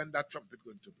tell you when that trumpet is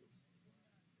going to blow.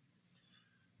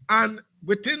 And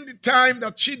within the time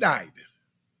that she died,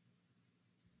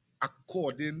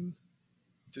 according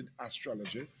to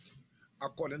astrologists,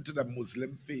 according to the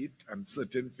Muslim faith and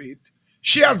certain faith,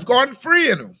 she has gone free,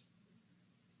 you know.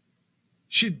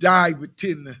 She died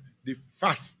within the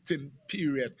fasting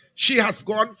period. She has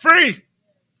gone free.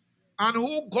 And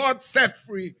who God set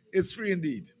free is free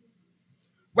indeed.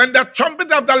 When the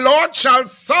trumpet of the Lord shall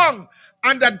sound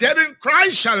and the dead in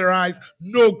Christ shall rise,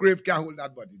 no grave can hold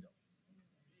that body down.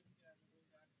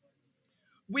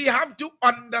 we have to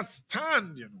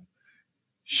understand,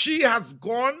 she has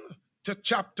gone to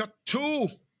chapter 2.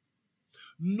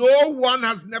 No one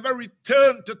has never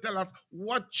returned to tell us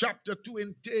what chapter 2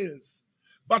 entails.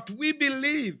 But we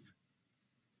believe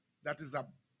that is a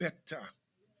better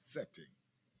setting.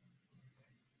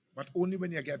 But only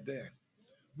when you get there.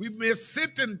 We may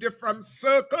sit in different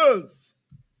circles.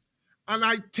 And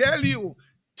I tell you,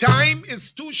 time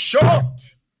is too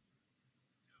short.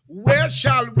 Where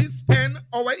shall we spend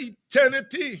our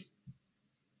eternity?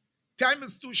 Time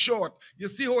is too short. You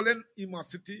see, holding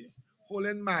animosity,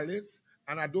 holding malice,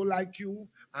 and I don't like you,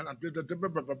 and I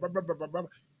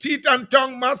teeth and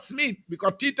tongue must meet,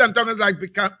 because teeth and tongue is like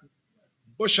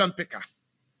bush and picker.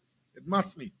 It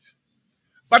must meet.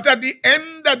 But at the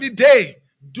end of the day,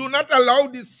 do not allow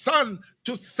the sun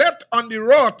to set on the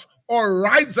road or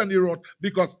rise on the road,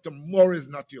 because tomorrow is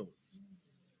not yours.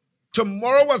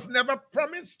 Tomorrow was never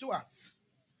promised to us.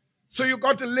 So you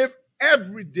got to live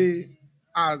every day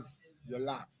as your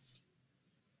last.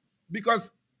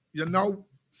 Because you now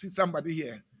see somebody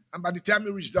here, and by the time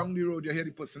you reach down the road, you hear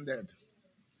the person dead.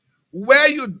 Where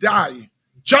you die,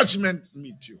 judgment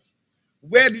meet you.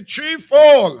 Where the tree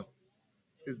fall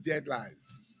is dead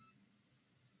lies.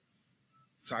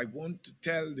 So I want to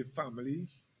tell the family,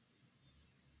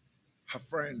 her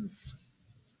friends,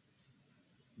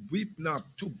 weep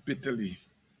not too bitterly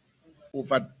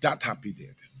over that happy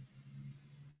death.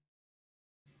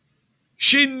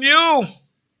 She knew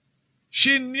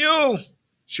she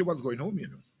was going home,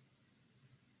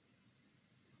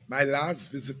 My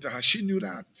last visit to her, she knew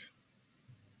that.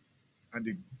 And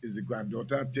the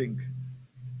granddaughter, I think,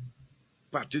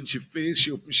 patting she face,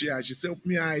 she opened she eyes, she said,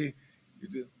 open your eye,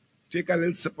 take a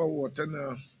little sip of water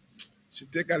now. She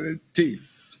take a little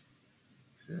taste.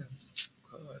 She said,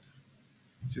 God.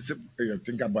 She said, you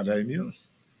think about that,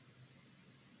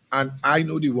 And I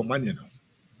know the woman,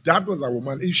 That was a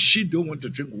woman. If she don't want to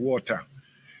drink water,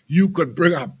 you could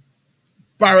bring a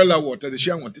barrel of water that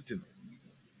she wanted to know.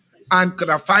 And could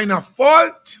I find a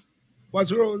fault?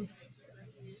 Was Rose.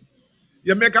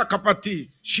 You make a cup of tea.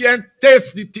 She ain't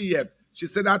taste the tea yet. She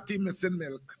said that tea missing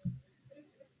milk.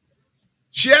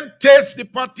 She ain't taste the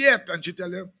pot yet. And she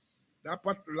tell you, that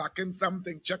pot lacking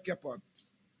something. Check your pot.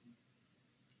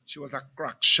 She was a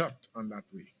crack shot on that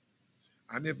way.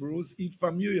 And if Rose eat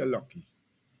from you, you're lucky.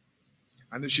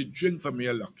 And if she drink from you,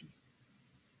 you're lucky.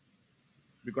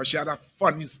 Because she had a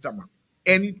funny stomach.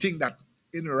 Anything that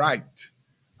ain't right,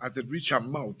 as it reached her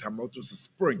mouth was a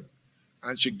spring.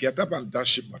 And she get up and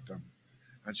dash her bottom.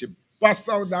 And she bust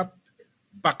out that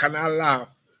bacchanal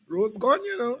laugh. Rose gone,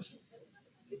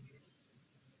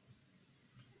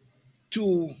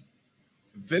 To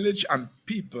village and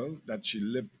people that she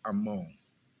lived among.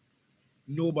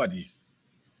 Nobody.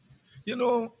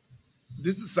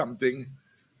 This is something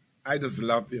I just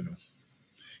love,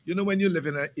 when you live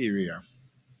in an area,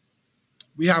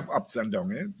 we have ups and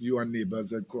downs, You and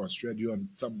neighbors at cross street, you and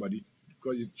somebody,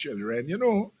 because your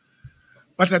children,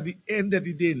 But at the end of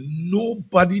the day,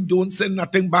 nobody don't say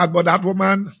nothing bad about that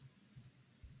woman.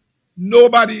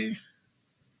 Nobody.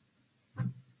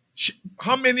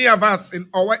 How many of us in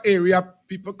our area,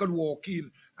 people could walk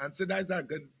in and say, that's a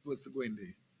good person going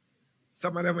there.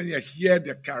 Some of them, when you hear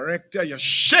their character, you're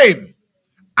shame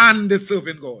and they're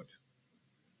serving God.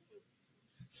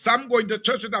 Some going to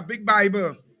church with a big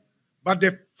Bible, but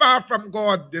they're far from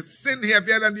God. They sin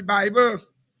heavier than the Bible.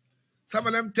 Some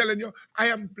of them telling you, I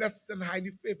am blessed and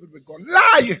highly favored with God.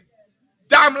 Lie!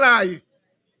 Damn lie!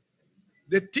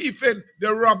 They're thieving,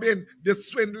 they're robbing, they're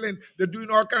swindling, they're doing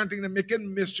all kinds of things, they're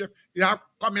making mischief. You have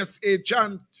commerce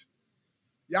agent,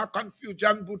 you have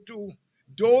confusion, butu.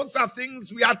 Those are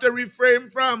things we have to refrain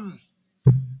from.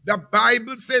 The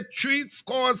Bible said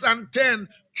 70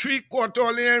 3/4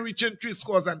 only ain't reaching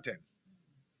 70.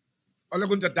 Or you're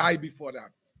going to die before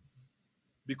that.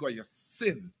 Because your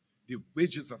sin, the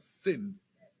wages of sin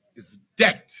is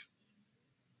death.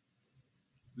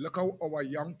 Look how our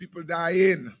young people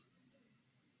dying.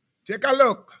 Take a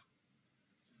look.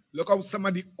 Look how some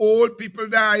of the old people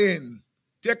dying.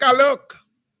 Take a look.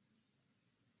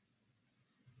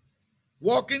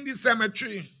 Walk in the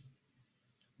cemetery.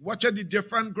 Watch at the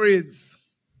different graves.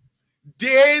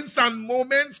 Days and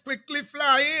moments quickly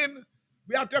flying.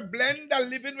 We have to blend the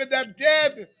living with the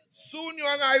dead. Soon you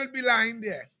and I will be lying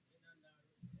there.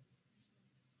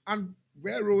 And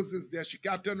where Rose is there, she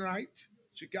can't turn right,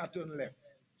 she can't turn left.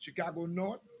 She can't go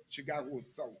north, she can't go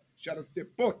south. She has to stay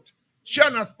put. She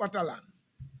has a spot of land.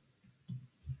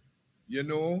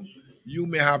 You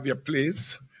may have your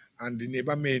place, and the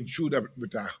neighbor may intrude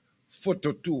with a foot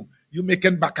or two. You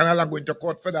making bacchanal and going to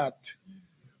court for that.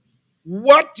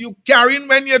 what you carrying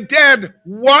when you're dead.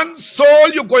 One soul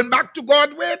you're going back to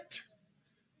God with.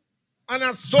 And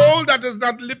a soul that is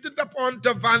not lifted up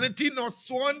unto vanity nor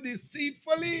sworn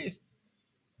deceitfully.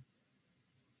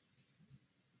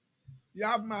 You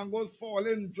have mangoes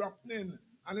falling, dropping.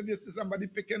 And if you see somebody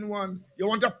picking one, you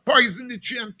want to poison the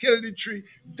tree and kill the tree.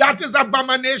 That is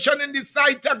abomination in the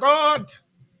sight of God.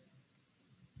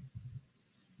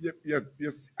 You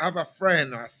have a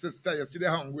friend or a sister, you see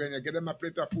they're hungry and you get them a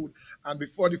plate of food, and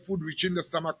before the food reaching the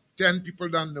stomach, 10 people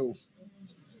don't know.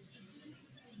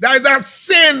 That is a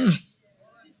sin.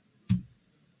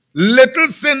 Little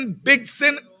sin, big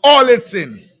sin, all is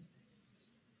sin.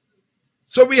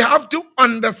 So we have to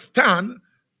understand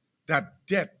that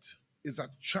death is a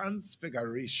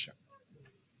transfiguration.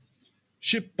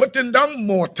 She putting down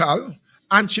mortal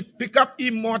and she pick up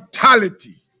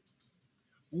immortality.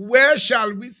 Where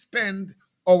shall we spend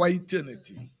our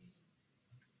eternity?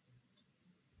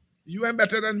 You ain't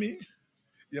better than me.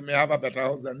 You may have a better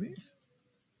house than me.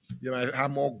 You might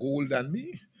have more gold than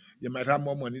me. You might have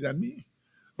more money than me.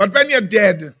 But when you're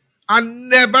dead and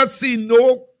never see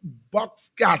no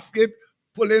box casket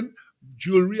pulling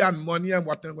jewelry and money and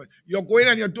whatever, you're going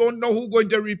and you don't know who's going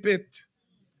to reap it.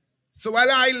 So while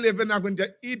I live in, I'm going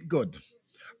to eat good.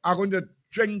 I'm going to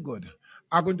drink good.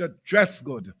 I'm going to dress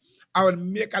good. I will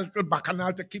make a little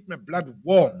bacchanal to keep my blood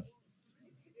warm.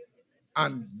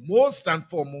 And most and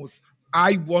foremost,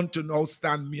 I want to now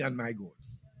stand me and my God.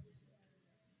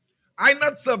 I'm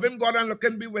not serving God and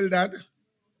looking bewildered.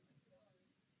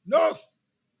 No.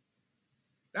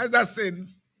 That's a sin.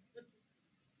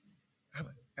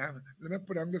 Let me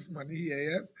put on this money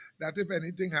here, yes? That if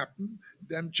anything happens,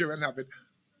 them children have it.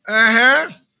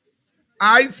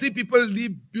 I see people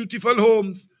leave beautiful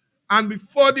homes, and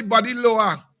before the body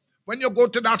lower, when you go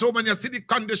to that home and you see the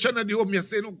condition of the home, you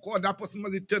say, oh God, that person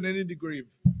must be turning in the grave.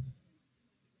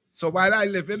 So while I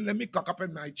live in, let me cock up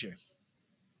in my chair.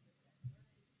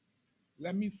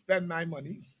 Let me spend my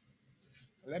money.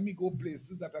 Let me go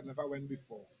places that I never went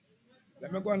before.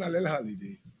 Let me go on a little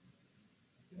holiday.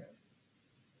 Yes.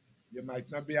 You might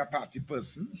not be a party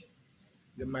person.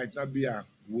 You might not be a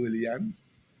William.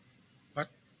 But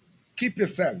keep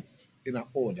yourself in an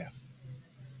order.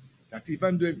 That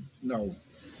even though now,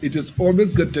 it is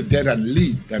always good to dead and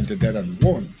leave than to dead and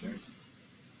want.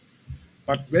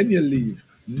 But when you leave,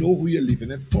 know who you're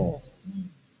leaving it for.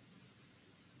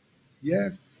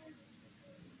 Yes.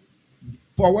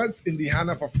 Powers in the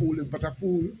hand of a fool is but a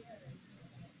fool.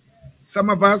 Some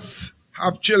of us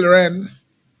have children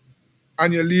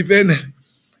and you're leaving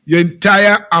your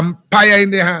entire empire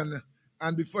in the hand.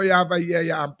 And before you have a year,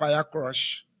 your empire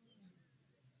crush.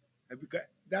 Because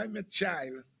I'm a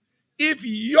child. If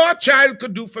your child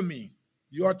could do for me,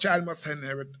 your child must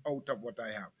inherit out of what I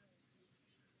have.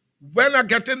 When I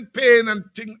get in pain and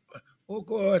think, oh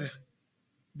God,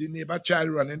 the neighbor child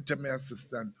running to my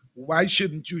assistant, why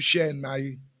shouldn't you share in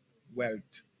my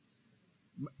wealth?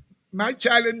 My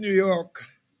child in New York,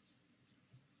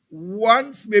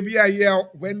 once maybe a year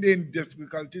when they're in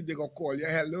difficulty, they go call you,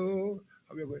 hello,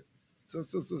 how you going?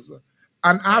 So.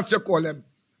 And as you call them,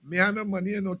 me have no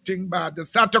money, no thing bad. They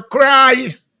start to cry.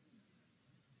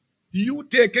 You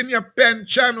taking your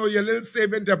pension or your little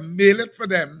saving to mail it for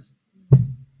them.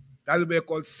 That's what we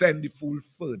call send the fool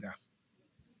further.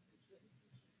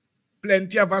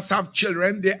 Plenty of us have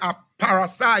children, they are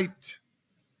parasite.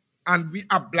 And we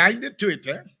are blinded to it,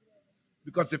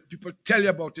 because if people tell you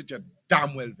about it, you're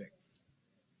damn well vexed.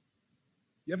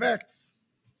 You're vexed.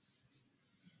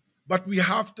 But we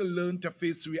have to learn to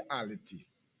face reality.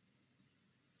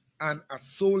 And a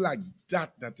soul like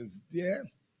that is there,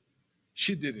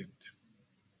 she did it.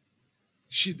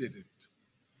 She did it.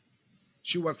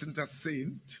 She wasn't a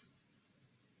saint.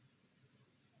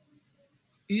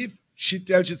 If she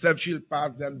tells herself she'll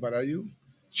pass, then bother you.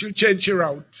 She'll change her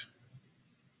route.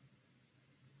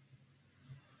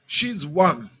 She's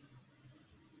one.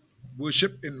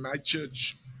 Worship in my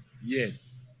church,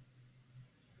 yes.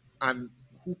 And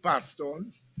who passed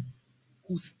on,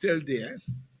 who's still there,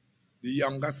 the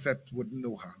younger set wouldn't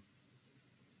know her.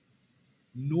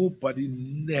 Nobody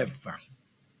never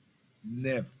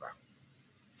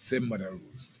say Mother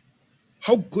Rose.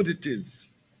 How good it is.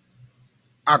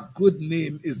 A good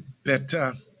name is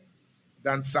better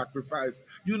than sacrifice.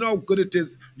 You know how good it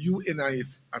is, you in an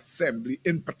assembly,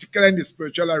 in particular in the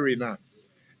spiritual arena.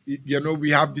 You know,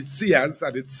 we have the seers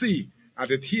that it see,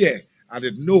 and it hear, and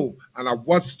it know, and I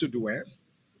was to do it.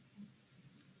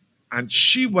 And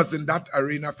she was in that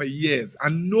arena for years,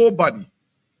 and nobody.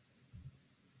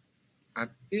 And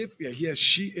if you hear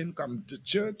she ain't come to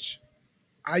church,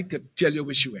 I could tell you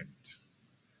where she went.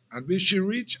 And when she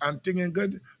reach and thinking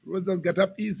good, Rosa's get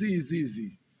up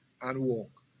easy, and walk.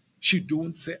 She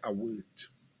don't say a word.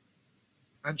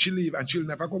 And she leave, and she'll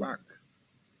never go back.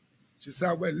 She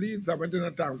said, well, Leeds, I went in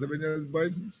a town 7 years, boy.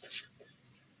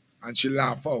 And she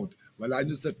laugh out. Well, I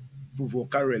used to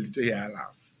provoke her really to hear her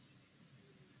laugh.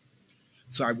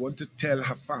 So I want to tell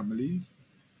her family,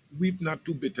 weep not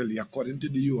too bitterly according to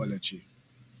the eulogy.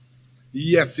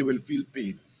 Yes, you will feel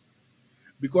pain.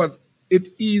 Because it's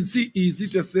easy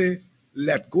to say,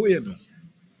 let go, you know.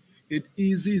 It's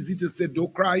easy to say,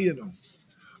 don't cry, you know.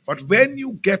 But when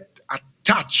you get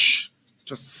attached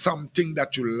to something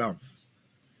that you love,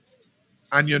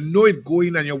 and you know it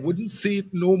going and you wouldn't say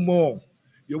it no more,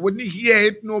 you wouldn't hear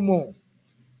it no more,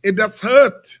 it does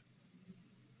hurt.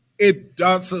 It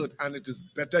does hurt, and it is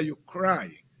better you cry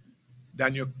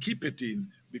than you keep it in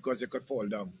because you could fall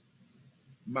down.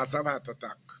 Massive heart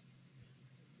attack.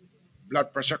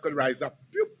 Blood pressure could rise up.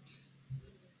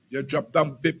 You drop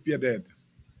down, bip, you're dead.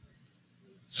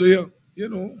 So you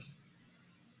know,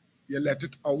 you let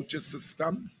it out your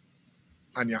system,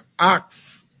 and you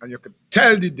ask, and you could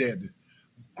tell the dead,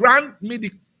 grant me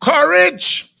the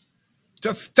courage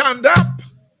to stand up,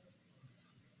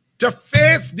 to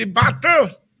face the battle,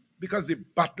 because the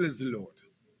battle is the Lord.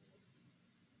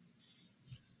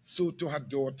 So to her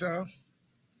daughter,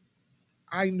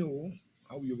 I know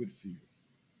how you would feel.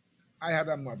 I had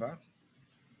a mother,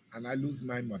 and I lose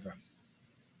my mother.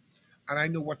 And I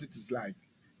know what it is like.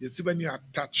 You see, when you're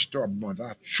attached to a mother,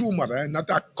 a true mother, not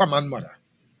a common mother,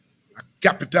 a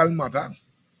capital mother,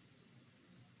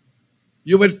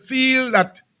 you would feel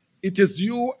that it is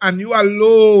you and you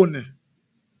alone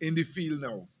in the field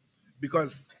now.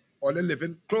 Because all the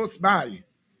living close by.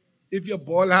 If you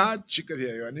ball hard, she could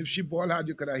hear you. And if she ball hard,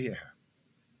 you could hear her.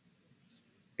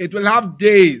 It will have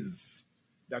days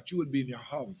that you will be in your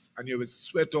house and you will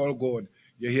sweat all God.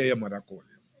 You hear your mother call you.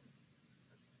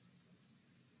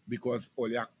 Because all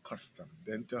your custom,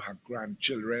 then to her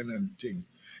grandchildren and thing.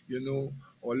 You know,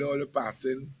 all the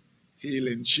passing,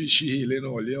 healing, she healing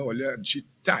all you, and she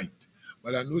tight.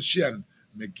 But I know she and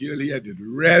McGill here did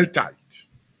real tight.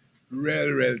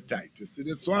 Real tight. You see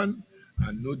this one?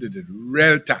 I know they did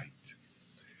real tight.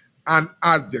 And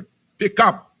as they pick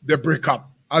up, they break up.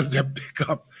 As they pick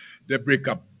up, they break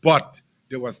up. But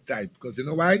they was tight. Because you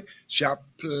know why? She had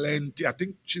plenty. I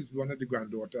think she's one of the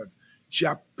granddaughters. She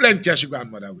had plenty of she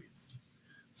grandmother ways.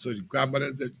 So the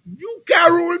grandmother said, you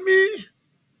can't rule me.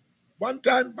 One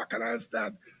time back and I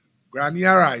start, Granny,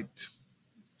 all right.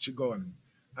 She gone.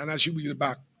 And as she wheel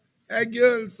back, hey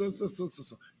girl, so.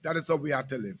 That is how we have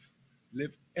to live.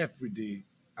 Live every day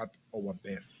at our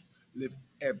best. Live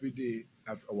every day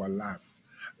as our last.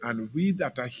 And we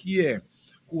that are here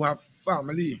who have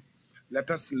family, let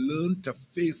us learn to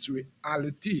face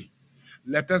reality.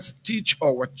 Let us teach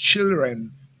our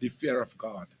children the fear of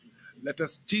God. Let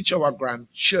us teach our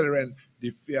grandchildren the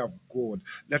fear of God.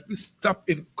 Let me stop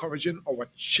encouraging our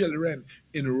children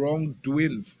in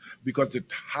wrongdoings because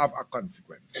it have a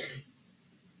consequence.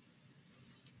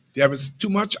 There is too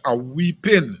much a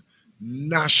weeping,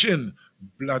 gnashing,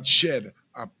 bloodshed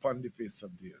upon the face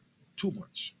of the earth. Too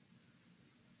much.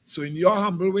 So in your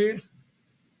humble way,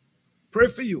 pray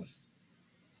for you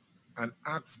and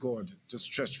ask God to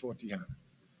stretch forth his hand.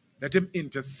 Let him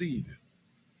intercede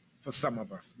for some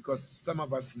of us because some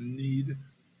of us need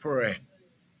prayer.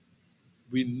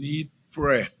 We need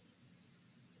prayer.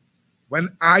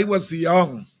 When I was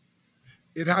young,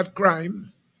 it had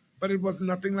crime, but it was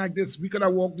nothing like this. We could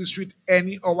have walked the street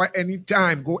any hour, any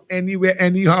time, go anywhere,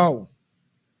 anyhow.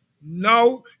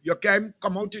 Now, you can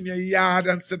come out in your yard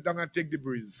and sit down and take the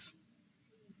breeze.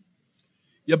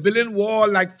 You're building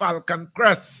wall like Falcon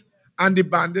Crest and the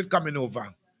bandit coming over.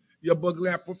 You're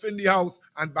burgling up in the house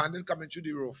and bandit coming through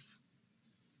the roof.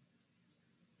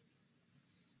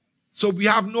 So we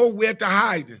have nowhere to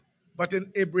hide but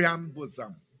in Abraham's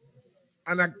bosom.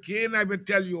 And again, I will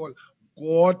tell you all,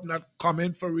 God not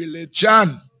coming for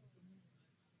religion.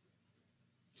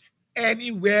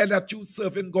 Anywhere that you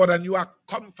serving God and you are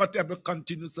comfortable,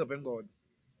 continue serving God.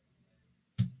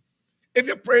 If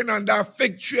you're praying under a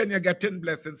fig tree and you're getting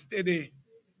blessings, stay there.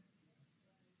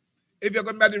 If you're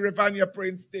going by the river and you're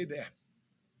praying, stay there.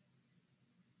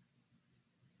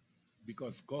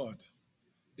 Because God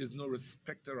is no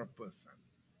respecter of person.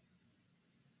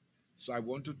 So I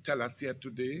want to tell us here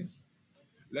today,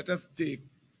 let us take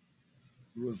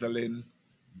Rosalind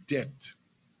death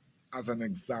as an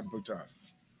example to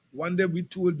us. One day we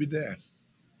too will be there.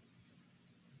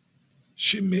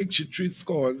 She 3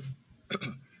 scores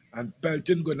and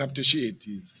pelting going up to she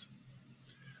 80s.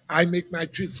 I make my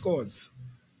 3 scores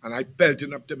and I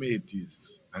pelting up to my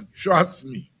 80s. And trust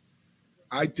me,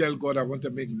 I tell God I want to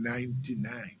make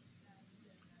 99.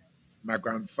 My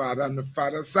grandfather on my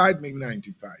father's side make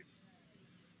 95.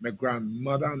 My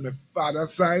grandmother on my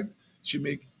father's side, she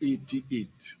make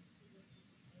 88.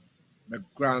 My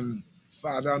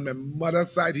grandfather on my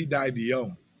mother's side, he died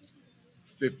young,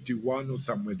 51 or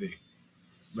somewhere there.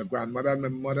 My grandmother on my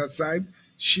mother's side,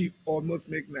 she almost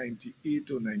make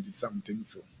 98 or 90 something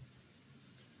so.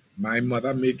 My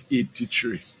mother make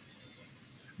 83.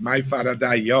 My father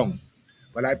died young.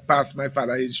 But I passed my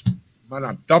father's age, man,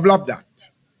 I double up that.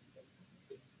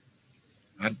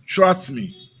 And trust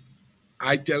me,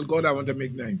 I tell God I want to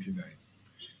make 99.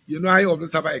 You know, I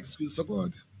always have an excuse for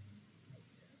God.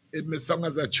 It may sound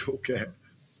as a joke,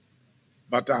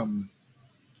 but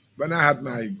when I had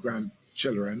my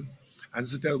grandchildren, I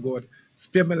used to tell God,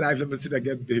 spare my life, let me see them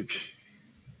get big.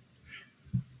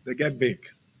 They get big.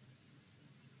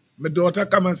 My daughter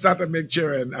come and start to make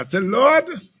children. I said, Lord,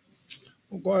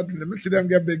 oh God, let me see them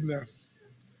get big now.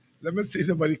 Let me see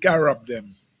somebody carry up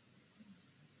them.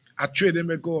 I trade them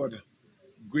with God.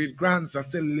 Great grands, I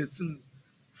said, listen,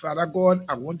 Father God,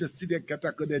 I want to see them get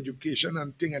a good education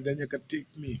and thing, and then you can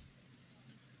take me.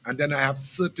 And then I have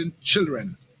certain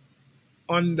children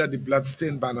under the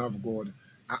bloodstained banner of God.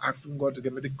 I ask God to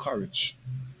give me the courage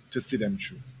to see them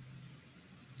through.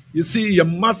 You see, you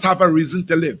must have a reason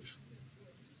to live.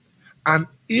 And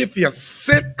if you're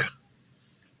sick,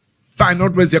 find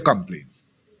out where's your complaint.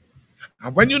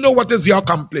 And when you know what is your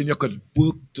complaint, you could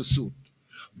work to suit.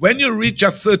 When you reach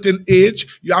a certain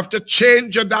age, you have to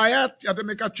change your diet. You have to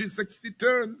make a 360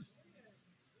 turn.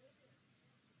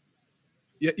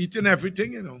 You're eating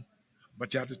everything, you know.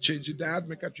 But you have to change your diet,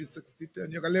 make a 360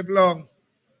 turn. You can live long.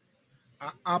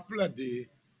 An apple a day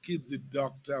keeps the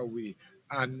doctor away.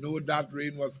 I know that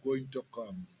rain was going to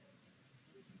come.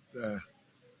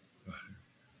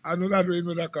 I know that rain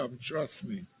would come, trust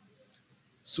me.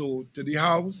 So to the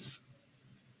house,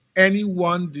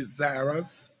 anyone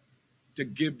desirous to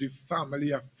give the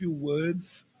family a few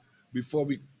words before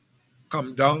we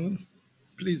come down,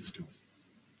 please do.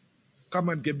 Come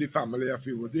and give the family a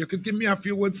few words. You can give me a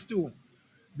few words too,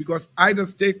 because I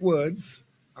just take words,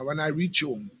 and when I reach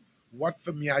home, what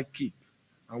for me I keep,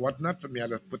 and what not for me I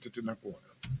just put it in a corner.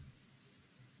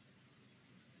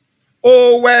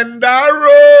 Oh, when the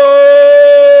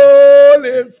roll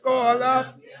is called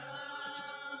up.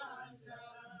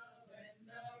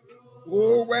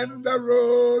 Oh, when the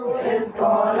roll is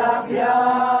called up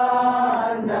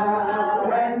yonder,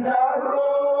 when the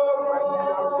roll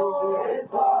is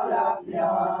called up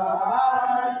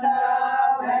yonder,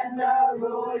 when the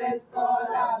roll is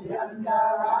called up yonder,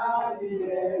 I'll be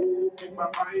there. When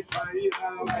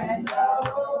the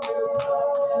roll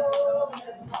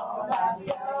is called up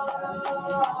yonder,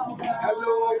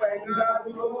 hello, when the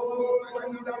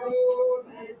roll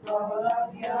is called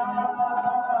up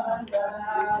yonder,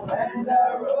 when the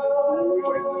road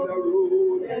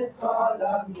is called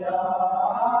up yonder,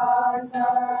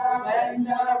 when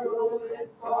the road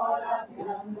is called up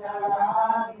yonder,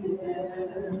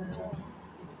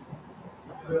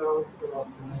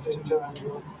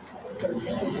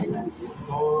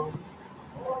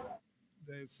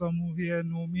 there's some who here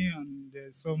know me and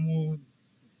there's some who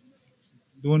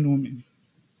don't know me,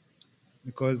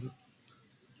 because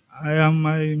I am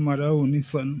my mother's only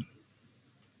son,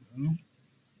 you know?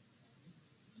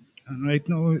 And right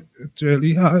now it's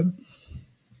really hard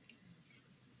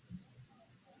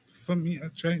for me.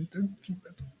 I'm trying to keep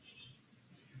it.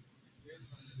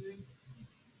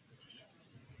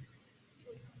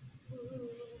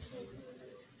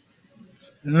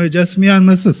 You know, just me and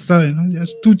my sister, you know,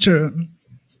 just two children.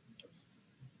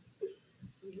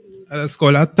 I just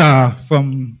call her Ta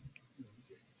from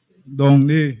down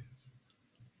there.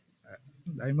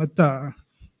 I'm a Ta.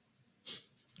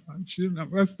 And she'll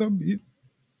never stop me.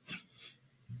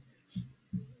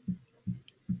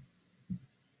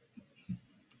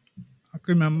 I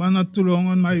can remember not too long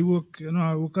on my work, you know,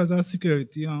 I work as a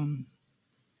security. I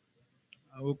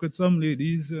work with some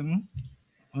ladies, you know,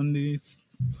 on this.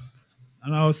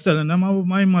 And I was telling them about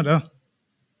my mother,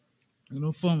 you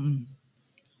know,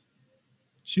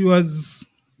 she was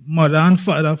mother and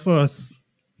father for us,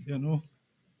 you know,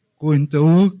 going to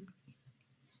work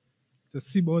to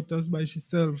see about us by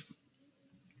herself.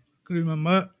 I can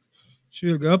remember she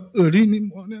will get up early in the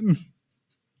morning.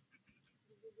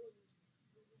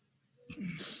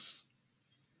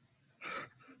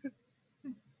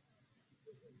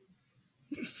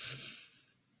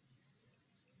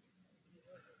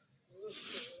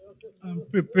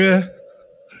 And prepare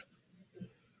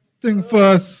thing for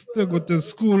us to go to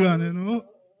school, and you know,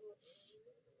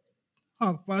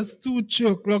 2:30, 3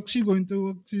 o'clock she going to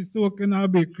work. She's working in a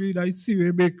bakery, that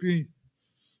Seaway Bakery.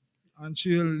 and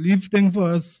she'll leave things for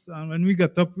us. And when we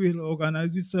get up, we'll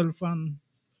organize ourselves and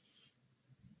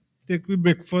take we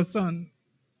breakfast and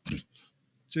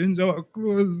change our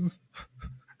clothes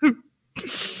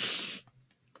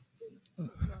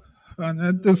and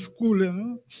head to school, you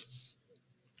know.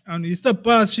 And we used to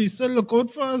pass, she used to look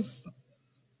out for us.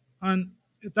 And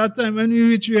at that time when we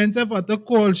reached, we had to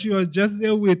call, she was just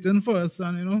there waiting for us.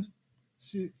 And, you know,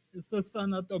 she used to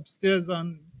stand up upstairs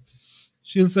and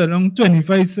she'll say, "Long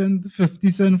 25 cents, 50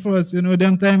 cents for us." You know,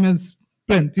 them time is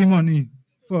plenty money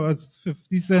for us.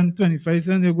 50 cents, 25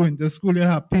 cents, you're going to school, you're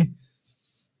happy.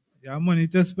 You have money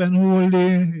to spend whole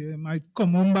day. You might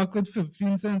come home back with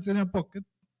 15 cents in your pocket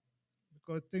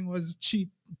because thing was cheap.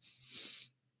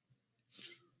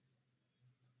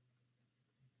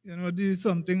 You know, this is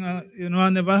something, you know, I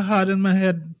never had in my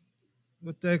head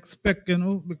what to expect, you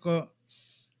know, because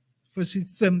for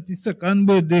she's 72nd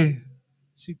birthday,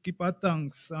 she keep her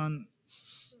thanks, and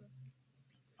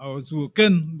I was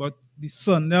working, but the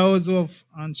Sunday I was off,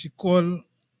 and she called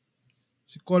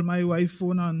my wife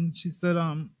phone, and she said,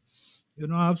 you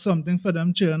know, I have something for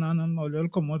them children, and I'll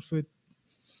come out for it.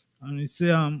 And we say,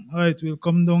 all right, we'll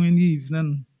come down in the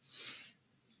evening.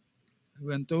 We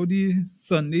went out the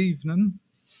Sunday evening.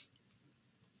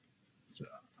 So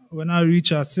when I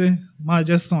reach, I say, "Ma,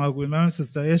 just saw I go with my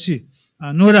sister." "Yes, she.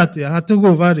 I know that I had to go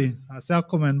over there." I say, "I'm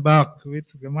coming back.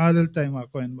 Wait, give me a little time, I'm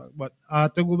coming back." But I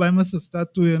had to go by my sister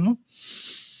too, you know.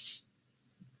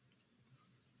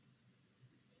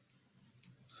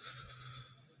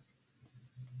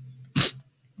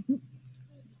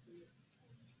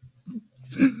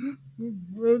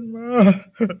 Good, ma.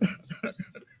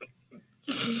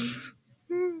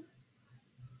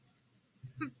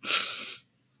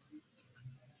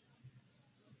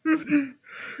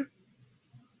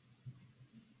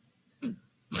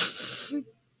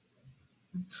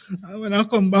 And when I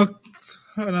come back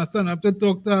and I stand up to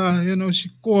talk to her, you know, she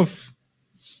cough.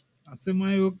 I say, "Ma,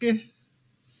 you okay?"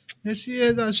 "Yes, she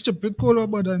is a stupid cold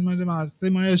about that, madam." I say,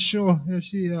 "Ma, you sure?" "Yes,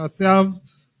 she." I say, "I have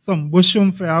some bush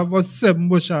on for you. I have about 7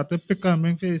 bush. I have to pick and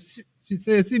bring for you." She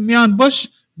says, "See, me and Bush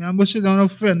is not a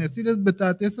friend. You see this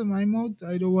bitter taste in my mouth?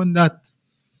 I don't want that."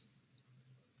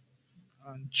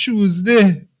 On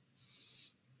Tuesday,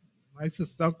 my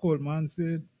sister called me and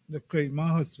said, "The Kramer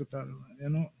Hospital, you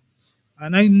know."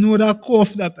 And I know that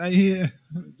cough that I hear,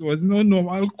 it was no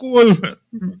normal cold.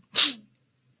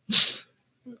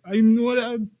 I know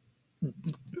that.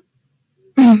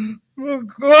 Oh,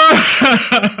 God.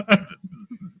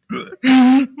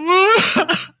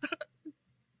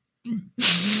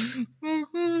 Oh,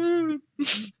 God.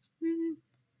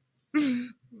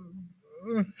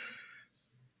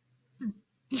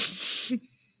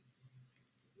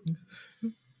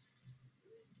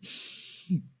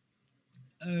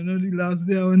 I don't know, the last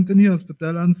day I went to the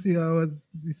hospital and see her was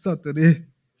the Saturday.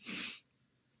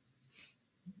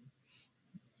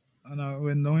 And I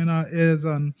went down in her ears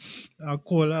and I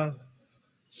called her.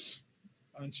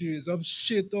 And she is up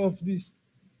straight off this.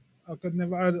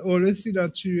 I'd always see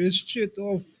that she is straight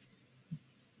off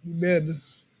the bed.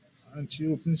 And she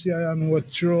opened her eye and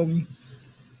what's wrong.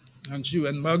 And she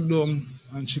went back down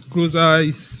and she closed her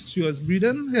eyes. She was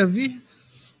breathing heavy,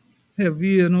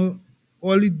 you know.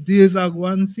 All the days I go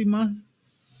and see ma.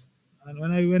 And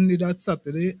when I went there that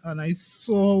Saturday and I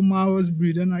saw how ma was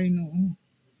breathing, I know.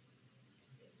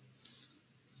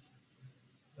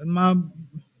 And ma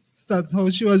started how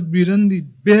she was breathing, the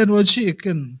bed was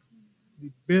shaking.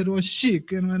 The bed was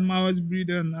shaking when ma was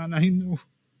breathing, and I know.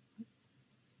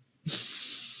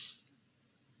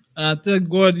 And I tell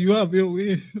God, you have your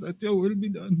way, that your will be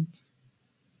done.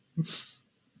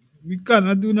 We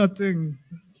cannot do nothing.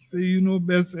 Say you know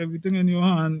best, everything in your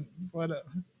hand, Father.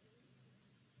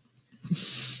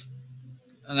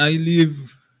 And I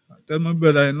leave. I tell my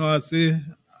brother, you know, I say,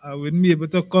 I wouldn't be able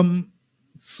to come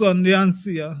Sunday and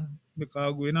see her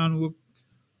because I'm going and work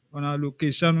on a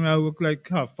location where I work like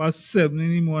 7:30 in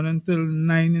the morning till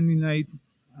 9 in the night.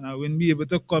 And I wouldn't be able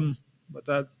to come. But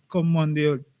I'll come Monday.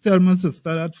 I'll tell my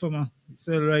sister that for me. He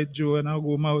said, "Right, Joe," and I'll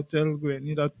go to my hotel, go and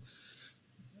need that.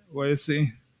 What you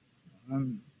say?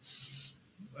 And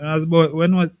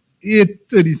when was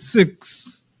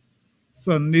 8:36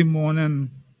 Sunday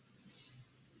morning,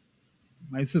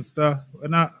 my sister,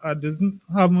 when I didn't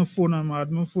have my phone on, I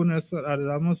had my phone, I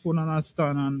had my phone on a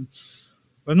stand, and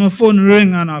when my phone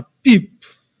ring and I peep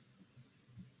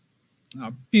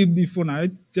the phone, I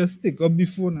just take up the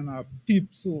phone and I peep,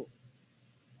 so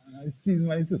and I see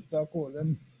my sister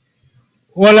calling.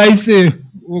 All I say,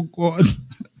 "Oh God,"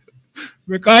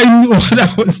 because I know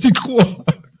that was the call.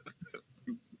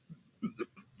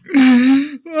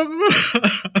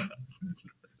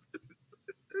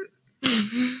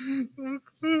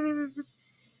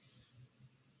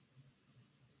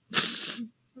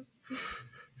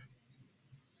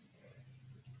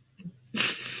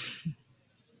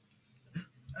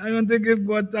 I want to give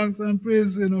God thanks and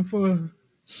praise, for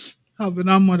having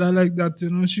a mother like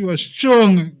that. She was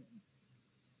strong.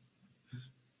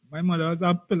 My mother was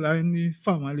a pillar in the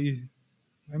family.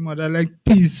 My mother liked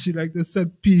peace. She liked to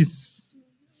set peace.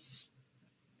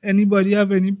 Anybody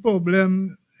have any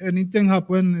problem, anything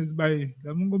happen, is by,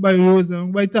 let me go by Rose, let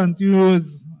me go by Auntie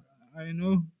Rose. I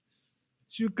know.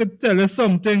 She could tell us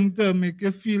something to make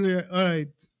you feel all right.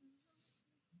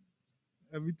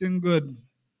 Everything good.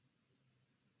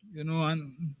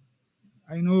 And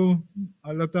I know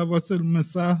a lot of us will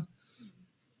miss her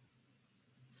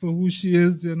for who she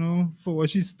is, for what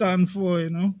she stands for, I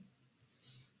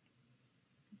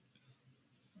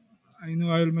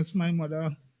know I'll miss my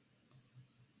mother.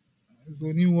 There's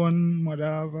only one mother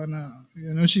I have,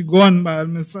 and she gone, but I'll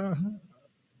miss her.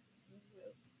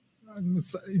 I'll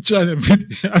miss her each and every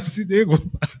day as the day go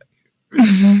by.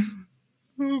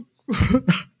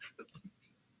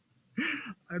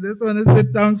 I just want to say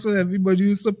thanks for everybody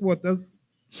who support us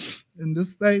in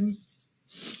this time.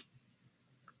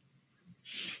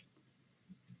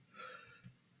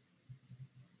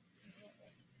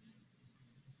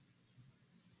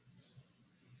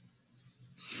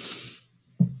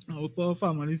 Our poor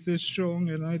family is so strong,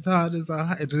 it's hard,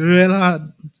 it's real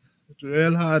hard. It's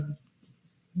real hard,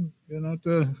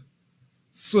 to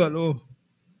swallow.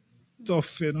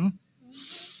 Tough,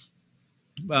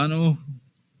 But I know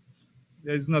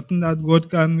there's nothing that God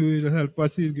can do to help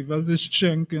us. He'll give us the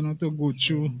strength, to go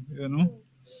through,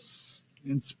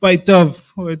 in spite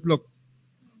of how it look,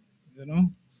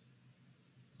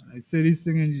 I say this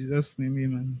thing in Jesus' name,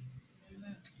 amen.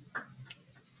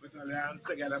 Put all your hands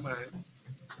together, man.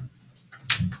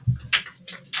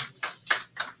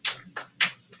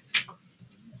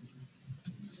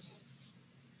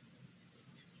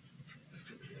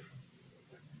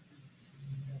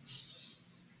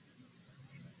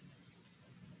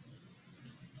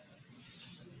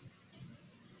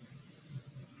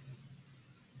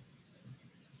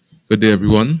 Good day,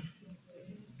 everyone.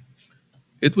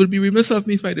 It would be remiss of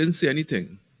me if I didn't say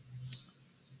anything.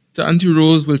 The Auntie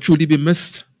Rose will truly be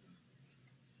missed.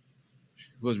 She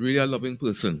was really a loving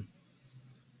person.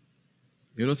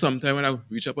 Sometime when I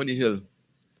reach up on the hill,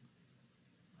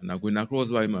 and I'm going across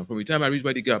by man, from the time I reach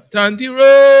by the gap, Auntie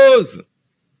Rose!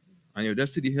 And you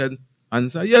just see the head and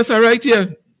say, yes, I'm right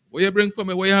here. What you bring for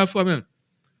me? What you have for me?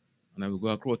 And I will go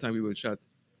across and we will chat.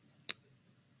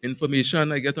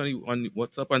 Information I get on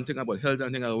WhatsApp and thing about health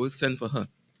and thing I always send for her.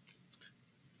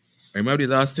 I remember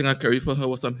the last thing I carried for her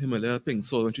was some Himalaya pink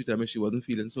salt when she told me she wasn't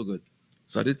feeling so good.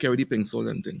 So I did carry the pink salt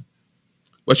and thing.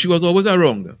 But she was always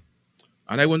around.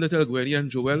 And I want to tell Gwenny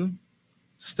and Joel,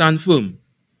 stand firm.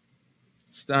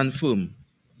 Stand firm.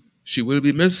 She will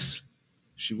be missed.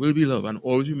 She will be loved. And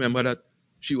always remember that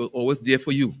she was always there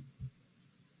for you.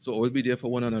 So always be there for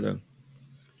one another.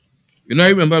 I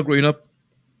remember growing up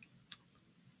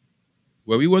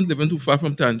where we weren't living too far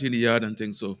from Tanti in the yard and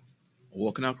things, so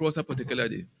walking across a particular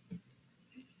day.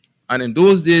 And in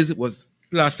those days, it was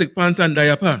plastic pants and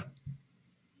diaper.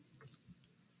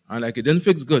 And like it didn't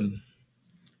fix good.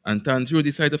 And Tanti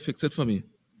decided to fix it for me.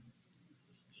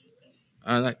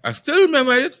 And I still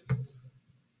remember it.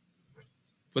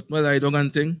 Put my lie down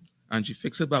and thing, and she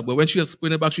fixed it back. But when she was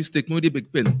putting it back, she stick me with the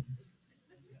big pin.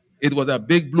 It was a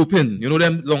big blue pin.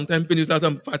 Them long time pin, you have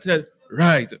some fat head.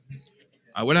 Right.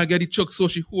 And when I get the chuck, so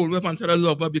she hold me up and tell her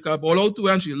love me because I ball out to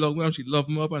her and she loved me and she loved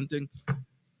me up and thing.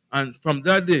 And from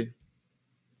that day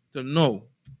to now,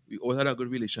 we all had a good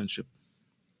relationship.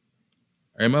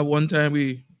 I remember one time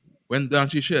we went down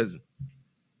to Shares.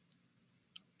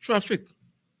 Traffic.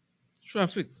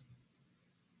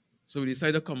 So we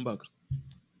decided to come back.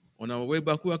 On our way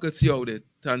back, I could see how the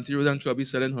Tanti Rose and Chubby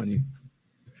selling honey.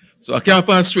 So I can't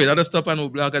pass straight. I had to stop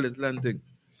and block a little and thing.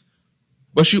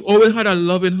 But she always had a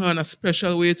love in her and a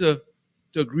special way to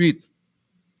greet.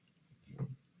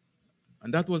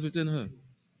 And that was within her.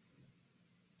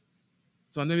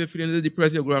 Sometimes you're feeling a little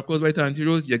depressed, you go across by Auntie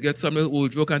Rose, you get some little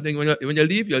old joke and thing. When you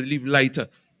leave lighter,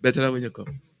 better than when you come.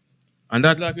 And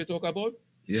that life you talk about?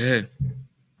 Yeah.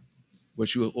 But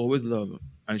she was always love.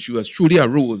 And she was truly a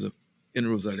rose in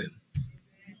Rosalind.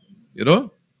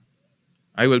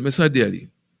 I will miss her dearly.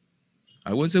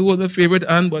 I won't say who was my favorite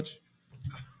aunt, but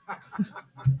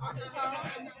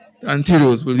Auntie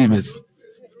Rose will be missed.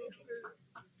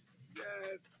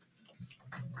 Yes.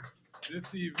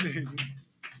 This evening,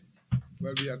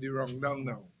 well, we are the wrong down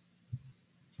now.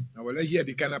 Now, when I hear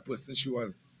the kind of person she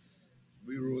was,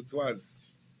 Rose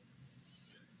was,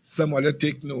 someone to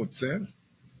take notes,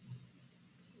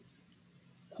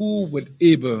 who was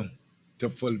able to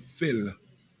fulfill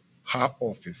her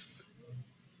office.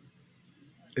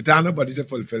 It had nobody to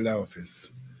fulfill her office.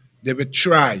 They will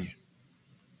try.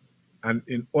 And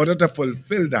in order to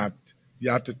fulfill that, you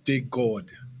have to take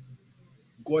God.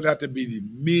 God had to be the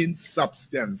main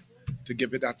substance to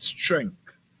give it that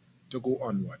strength to go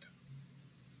onward.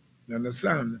 You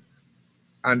understand?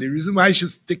 And the reason why I should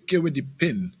stick here with the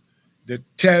pin that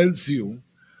tells you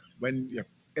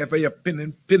whenever you're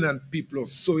pinning people or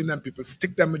sewing on people,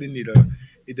 stick them with the needle,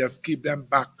 it just keep them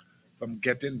back from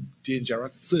getting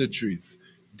dangerous surgeries,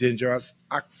 dangerous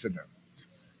accident.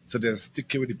 So they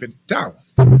stick here with the pin down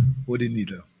or the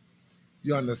needle.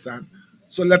 You understand?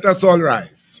 So let us all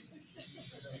rise.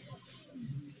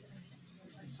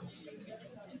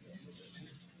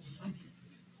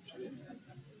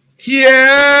 Hear,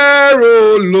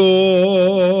 O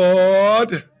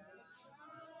Lord. Hear,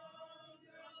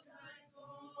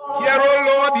 O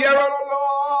Lord, hear, O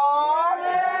Lord.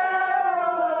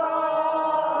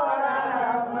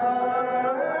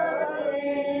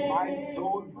 My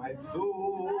soul, my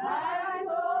soul. My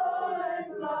soul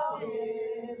is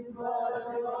longing for the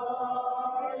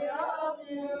glory of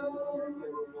you.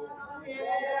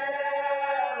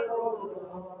 Hear, O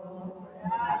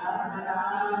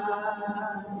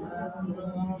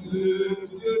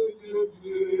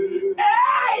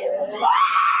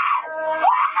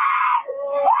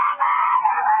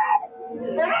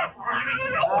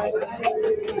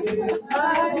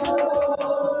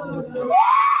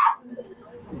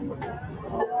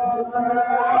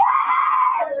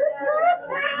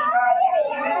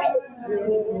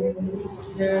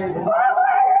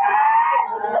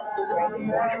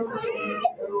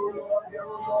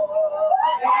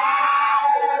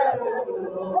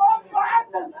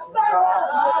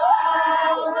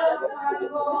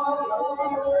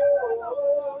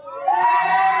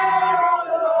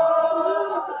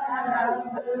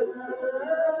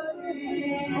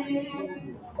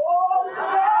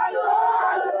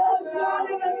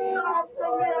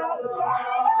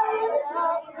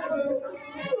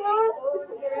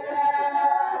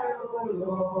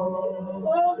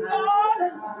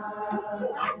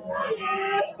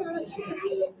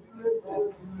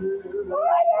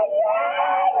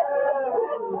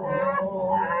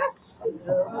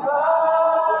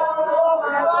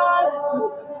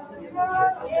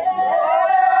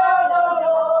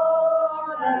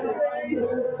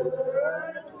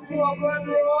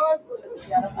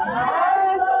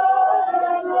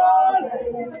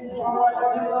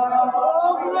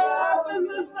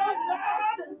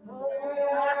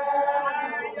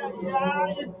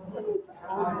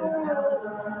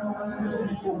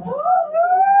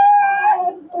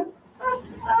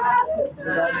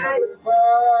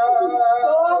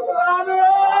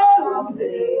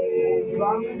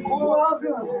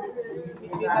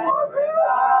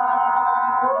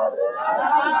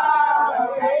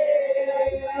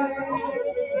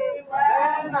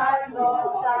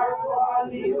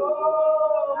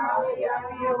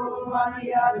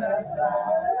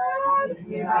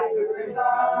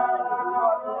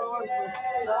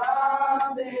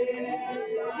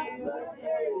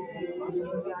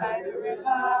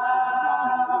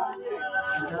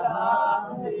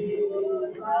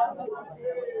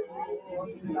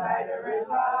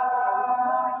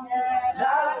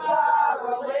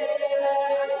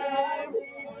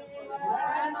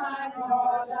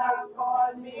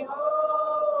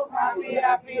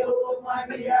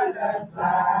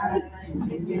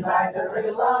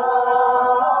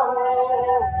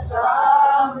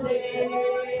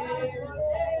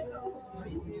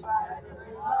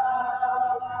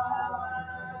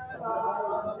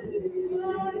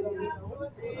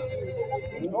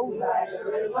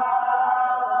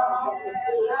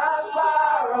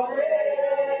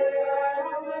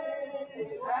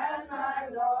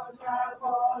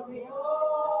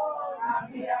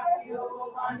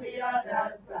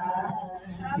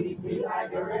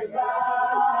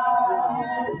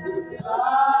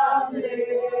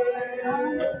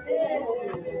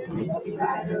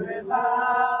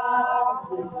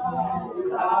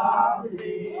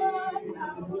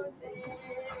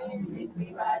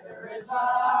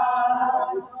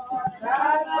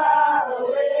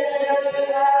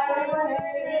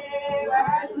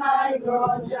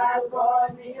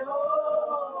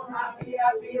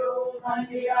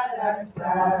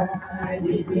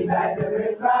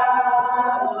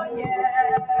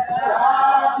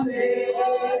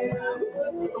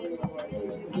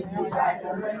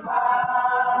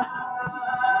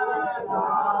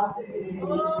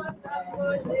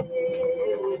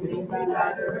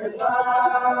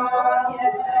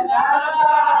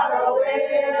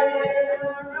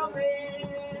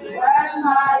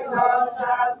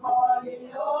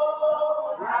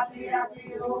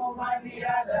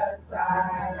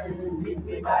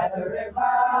the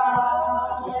river.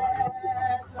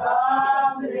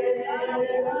 Someday,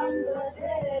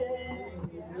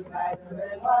 meet me by the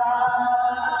river.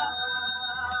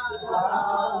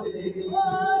 Someday,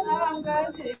 I'm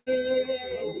going to meet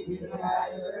me by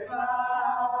the river.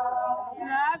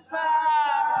 Not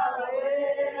far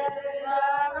away,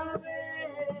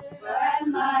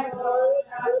 when my Lord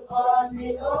shall call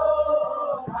me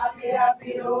home, happy,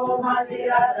 happy home on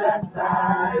the other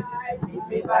side. Meet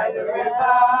me by the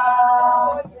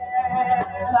river.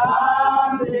 Yes,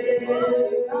 someday,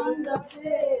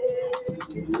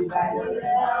 meet me by the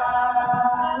river.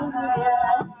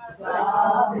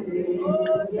 Someday,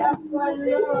 yes, my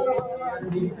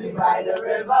Lord, meet me by the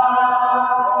river.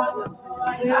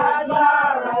 Not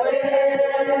far away,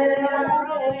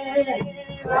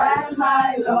 when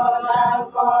my Lord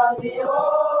shall call me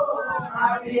home,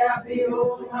 happy, happy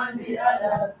home on the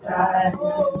other side.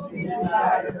 Meet me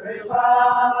by the river.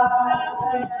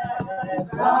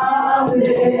 Someday,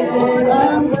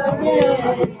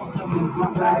 meet me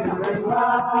by the river.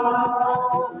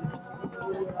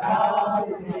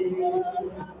 Someday,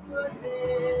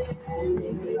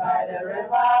 meet me by the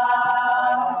river.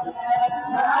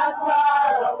 Not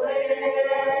far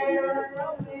away,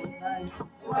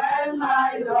 when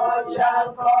my Lord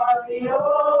shall call me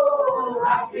home,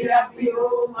 happy, happy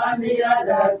home on the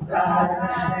other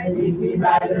side. Meet me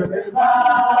by the river.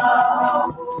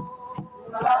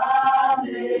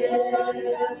 Someday,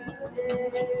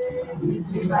 meet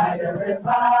me by the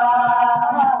river.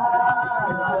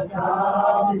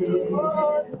 Someday,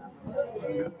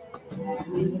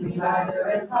 meet me by the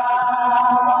river.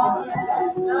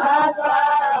 Not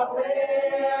far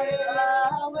away,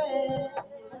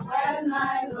 when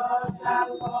my Lord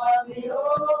shall call me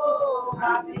home,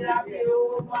 happy, happy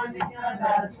home on the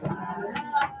other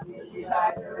side. Meet me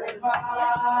by the river.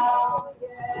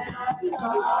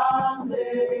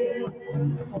 Someday.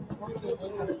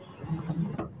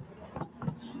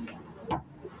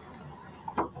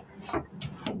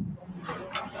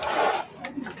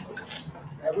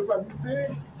 Everybody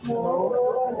sing.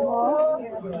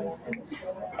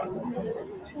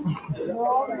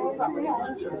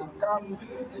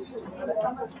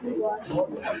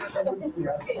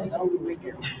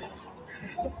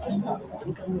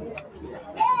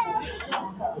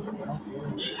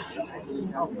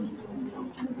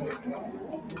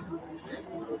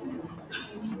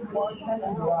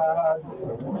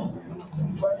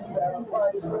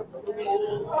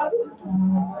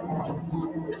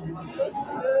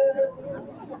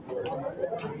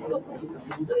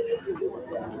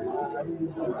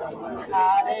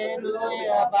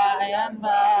 Hallelujah, by and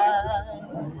by.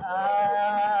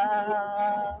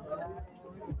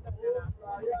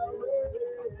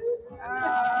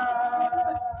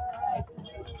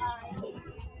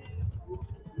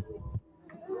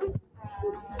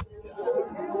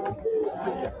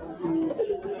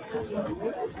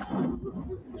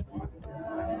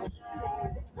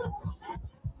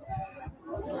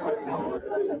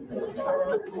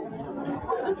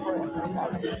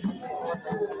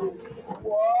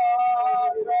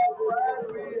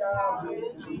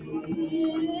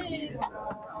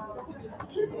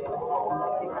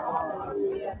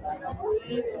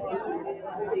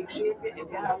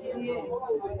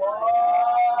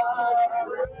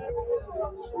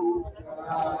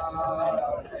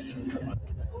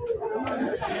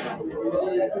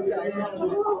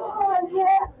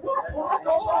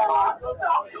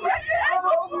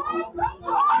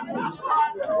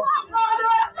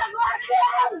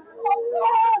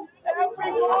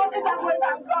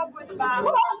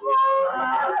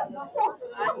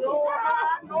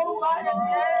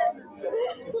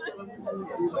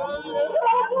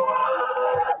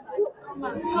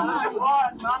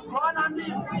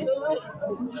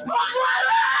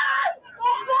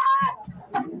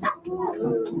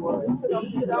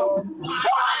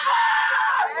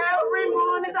 Every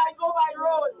morning I go by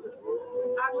road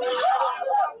and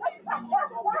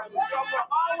for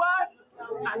hours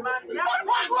and man never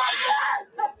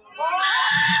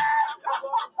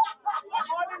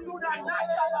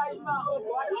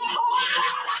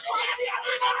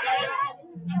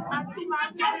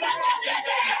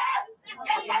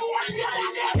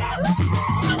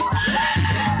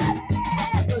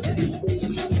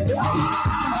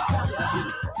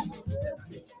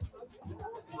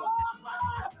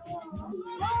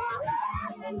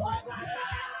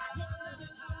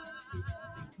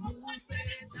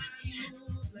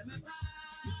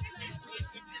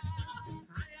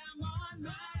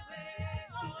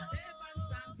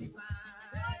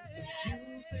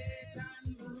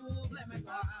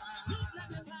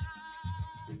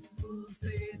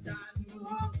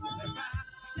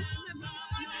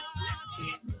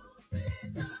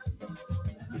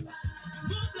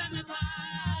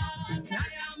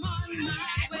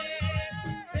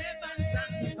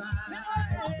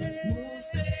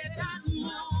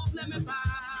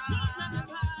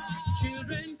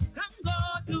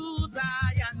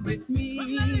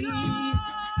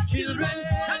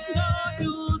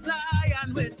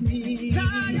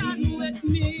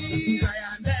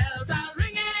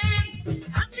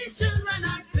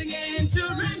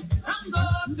Children, come go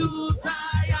to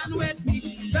Zion with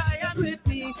me. Zion with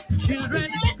me.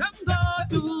 Children, come go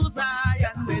to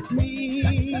Zion with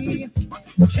me.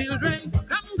 Children,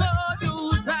 come go to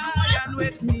Zion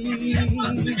with me.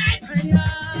 Zion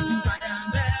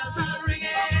bells are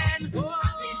ringing.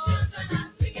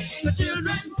 The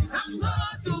children, come go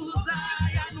to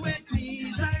Zion with me.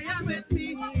 Zion with me.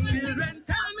 Children,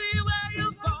 tell me where you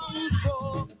born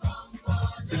for.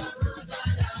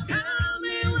 Jerusalem. Tell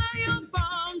me where you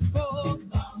born for.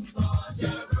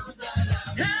 Jerusalem.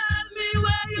 Tell me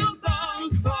where you born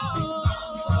for.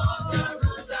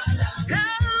 Jerusalem.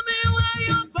 Tell me where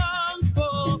you born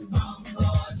for.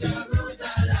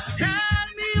 Jerusalem. Tell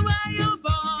me where you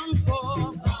born for.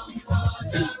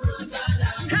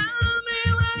 Jerusalem. Tell me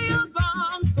where you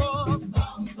born for.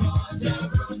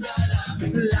 Jerusalem.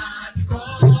 Last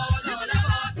call, all about,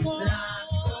 last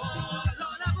call,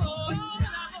 all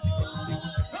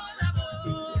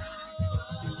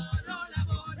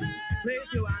about, praise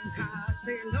your anchor,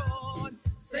 sail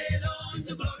on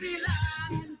to glory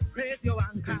land. Praise your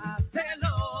anchor, sail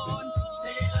on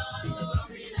to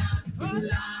glory land.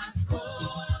 Last call,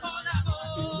 all about,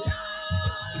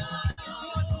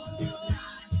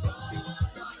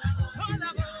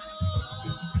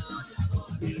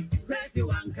 praise your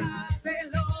anchor,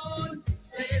 sail on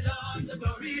to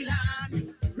glory land.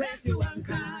 Praise your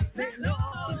anchor, sail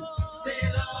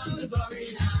on to glory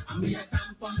land. I'm here,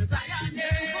 Sampon Zion,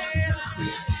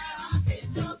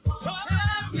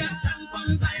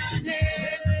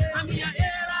 I'm here,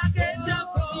 I can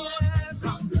jump on.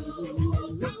 Come blow,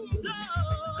 come blow,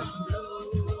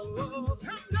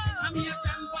 come blow. I'm here,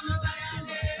 Sampon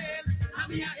Zion, I'm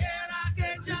here, I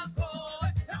can jump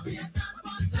on. I'm here,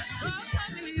 Sampon Zion,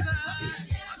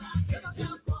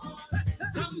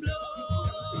 come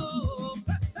blow,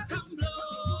 come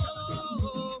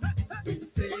blow.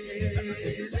 Sailing,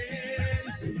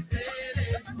 sailing,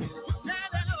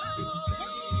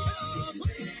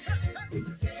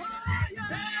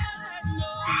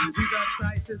 Jesus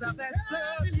Christ is a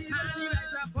vessel, and he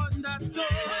rides upon the storm.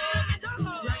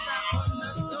 Rise upon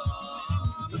the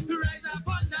storm, rise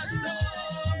upon the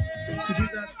storm.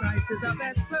 Jesus Christ is a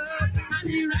vessel, and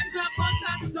he rides upon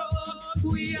the storm.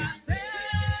 We are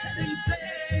sailing,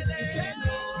 sailing, oh,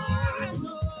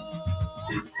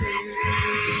 sailing,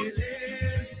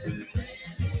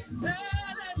 sailing,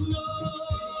 sailing, oh,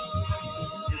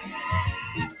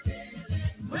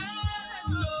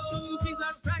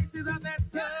 Jesus Christ is a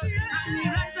vessel, and he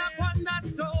rides upon that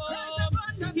storm.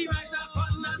 He rides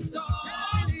upon the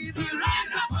storm. He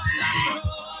rides upon the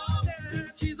storm.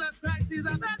 Jesus Christ is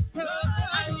a vessel,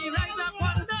 and he rides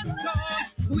upon the storm.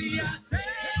 We are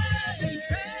sailing,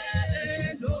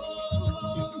 sailing,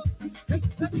 oh.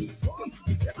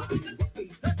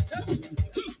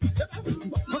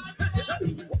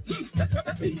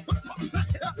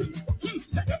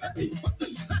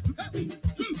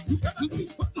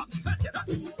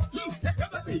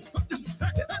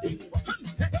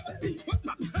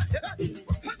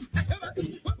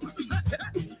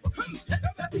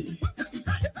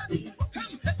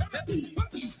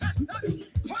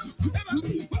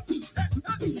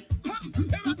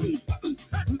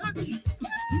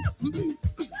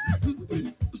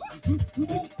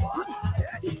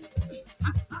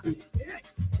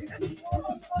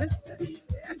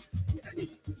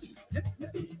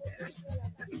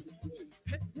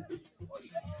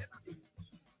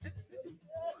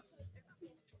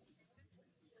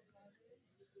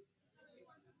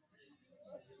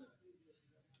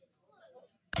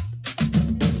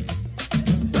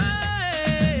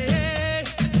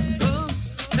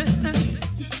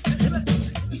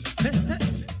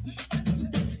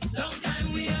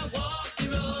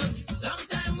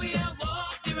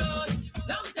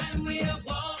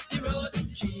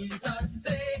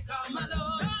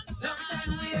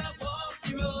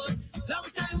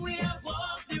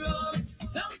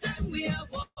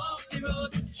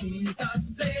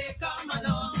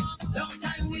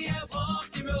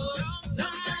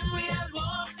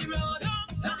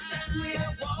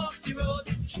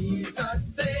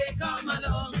 Jesus say, come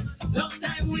along. Long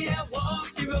time we have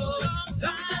walked the road.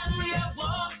 Long time we have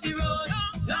walked the road.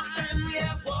 Long time we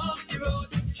have walked the road.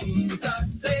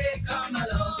 Jesus say, come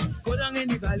along. Go down in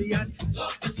the valley and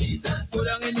talk to Jesus. Go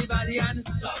down in the valley and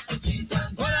talk to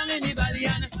Jesus. Go down in the valley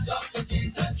and talk to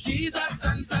Jesus. Jesus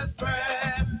answers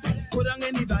prayer. Go down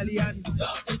in the valley and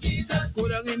talk to Jesus. Go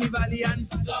down in the valley and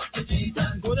talk to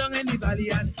Jesus. Go down in the valley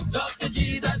and talk to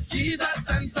Jesus.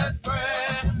 Jesus answers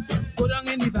prayer. Go down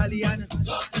in the valley and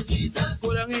talk to Jesus.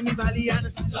 Go down in the valley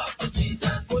and talk to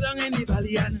Jesus. Go down in the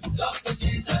valley and talk to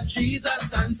Jesus.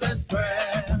 Jesus answers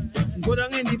prayer. Go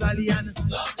down in the valley and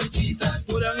talk to Jesus.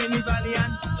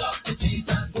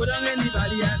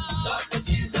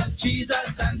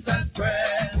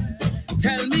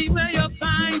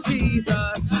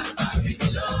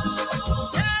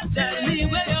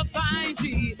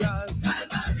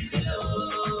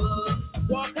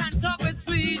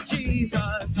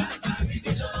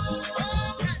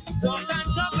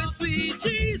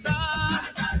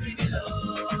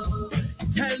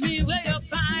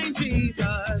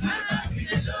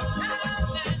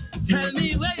 Tell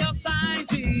me where you find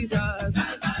Jesus.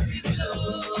 Calvary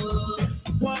below.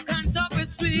 Walk on top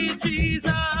with sweet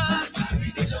Jesus.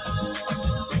 Calvary below.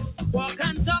 Walk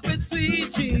on top with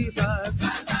sweet Jesus.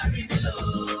 Calvary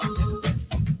below.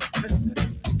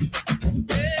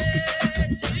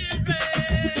 Hey, children,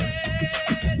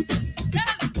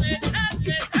 help me, help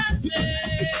me, help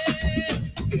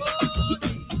me. Oh,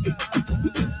 Jesus.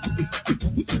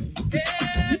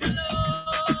 Hey,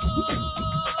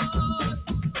 Lord.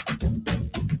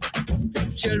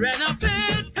 Children of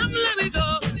faith, come let me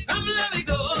go. Come let me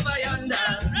go over yonder.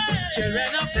 Children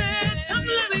of faith, come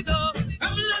let me go.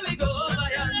 Come let me go over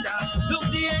yonder. Look,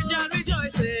 the angel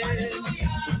rejoicing.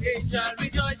 Angel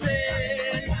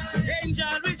rejoicing.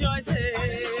 Angel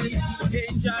rejoicing.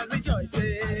 Angel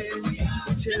rejoicing.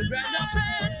 Children of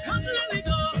faith, come let me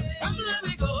go. Come let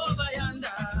me go over yonder.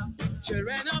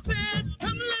 Children of faith,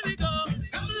 come let me go.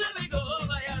 Come let me go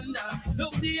over yonder.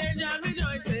 Look, the angel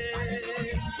rejoicing.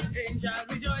 Angel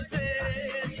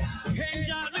rejoicing.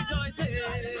 Angel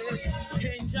rejoicing.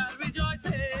 Angel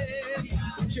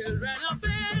rejoicing. Children of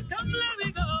faith, come let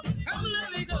me go. Come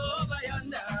let me go over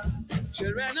yonder.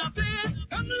 Children of faith,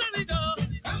 come let me go.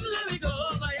 Come let me go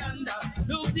over yonder.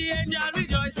 Look, the angel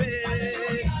rejoicing.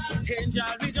 Angel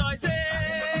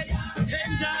rejoicing.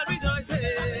 Angel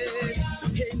rejoicing.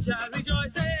 Angel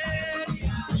rejoicing.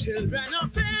 Children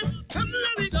of faith, come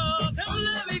let me go. Come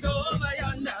let me go over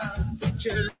yonder.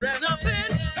 Children of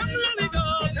faith, come let me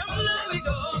go. Come let me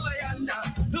go over yonder.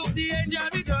 Look, the angel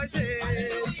rejoicing.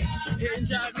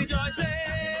 Angel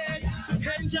rejoicing.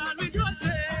 Angel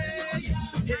rejoicing.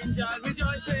 Angel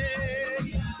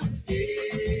rejoicing.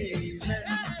 Amen.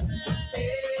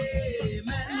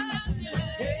 Amen.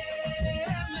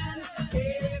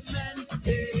 Amen.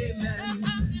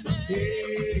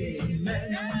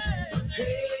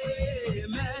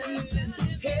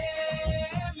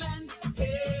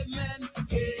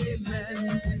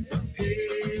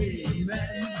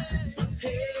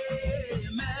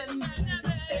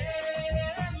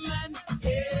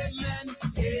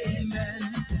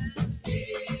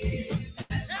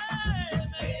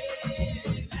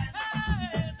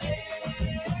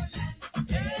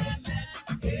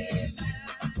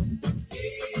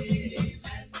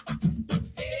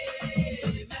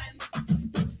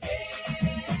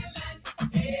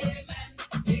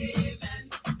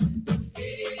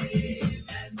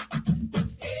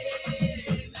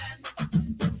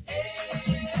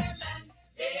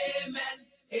 Amen.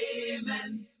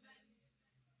 Amen.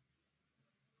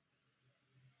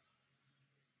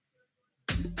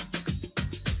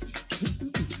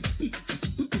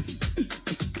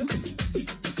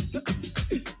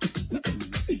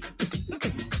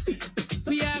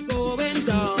 We are going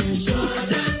down.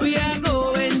 We are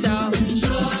going down.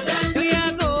 We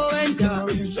are going down.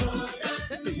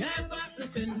 Never to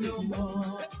sin no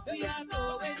more. We are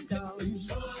going down.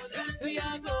 We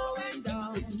are going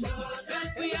down.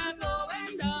 We are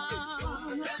going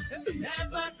down.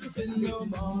 Never to sin no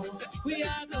more. We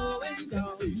are going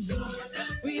down.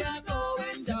 We are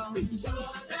going down.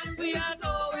 We are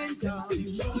going down.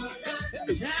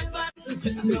 Never to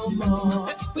sin no more.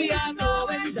 We are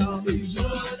going down.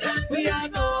 We are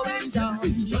going down.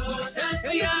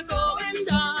 We are going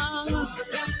down.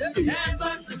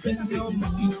 Never to sin no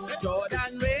more.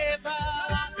 Jordan River,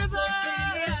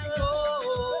 Brazilian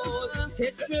gold.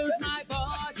 It fills my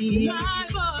body,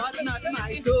 but not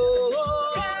my soul.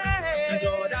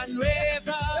 Jordan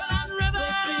River,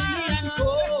 Brazilian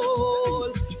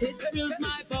gold. It fills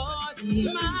my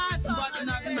body, but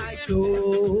not my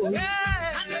soul. And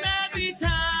every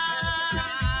time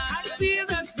I feel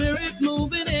the spirit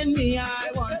moving in me,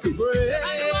 I want to pray.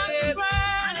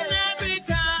 And every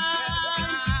time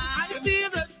I feel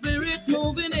the spirit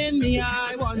moving in me,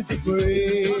 I want to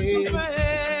pray.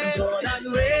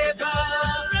 Jordan River,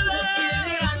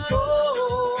 Brazilian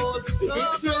gold.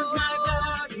 It fills my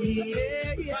body,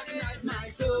 but not my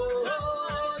soul.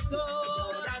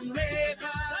 Jordan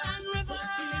River,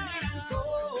 Brazilian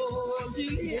gold.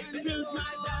 It fills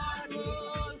my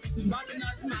body, but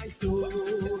not my soul.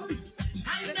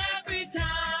 And every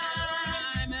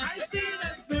time I feel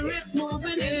the spirit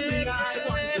moving in me, I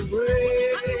want to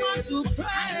pray. I want to pray.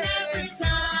 And every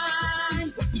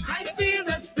time I feel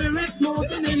the spirit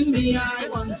moving in me, I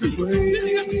want to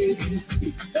pray.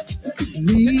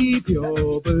 Leave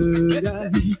your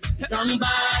burden down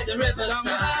by the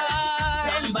riverside.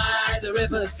 Down by the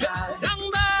riverside.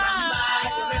 Down by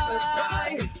the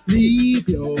riverside. Leave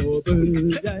your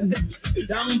burden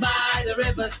down by the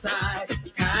riverside.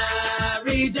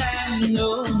 Carry them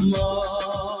no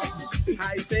more.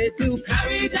 I say to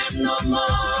carry them no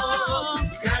more.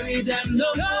 Carry them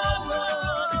no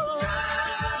more.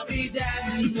 Carry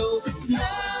them no more.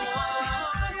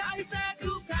 I said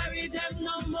to carry them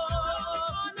no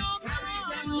more. Carry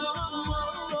them no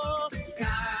more.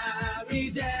 Carry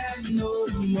them no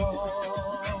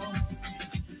more.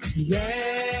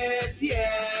 Yes,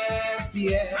 yes,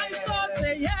 yes. My soul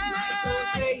say yes. My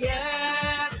soul say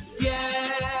yes,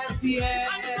 yes, yes.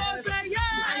 My soul say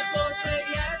yes. My soul say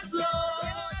yes,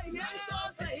 Lord. My soul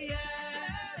say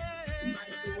yes. My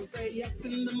soul say yes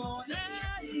in the morning.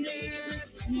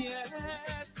 Yes,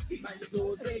 yes. My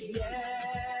soul say yes.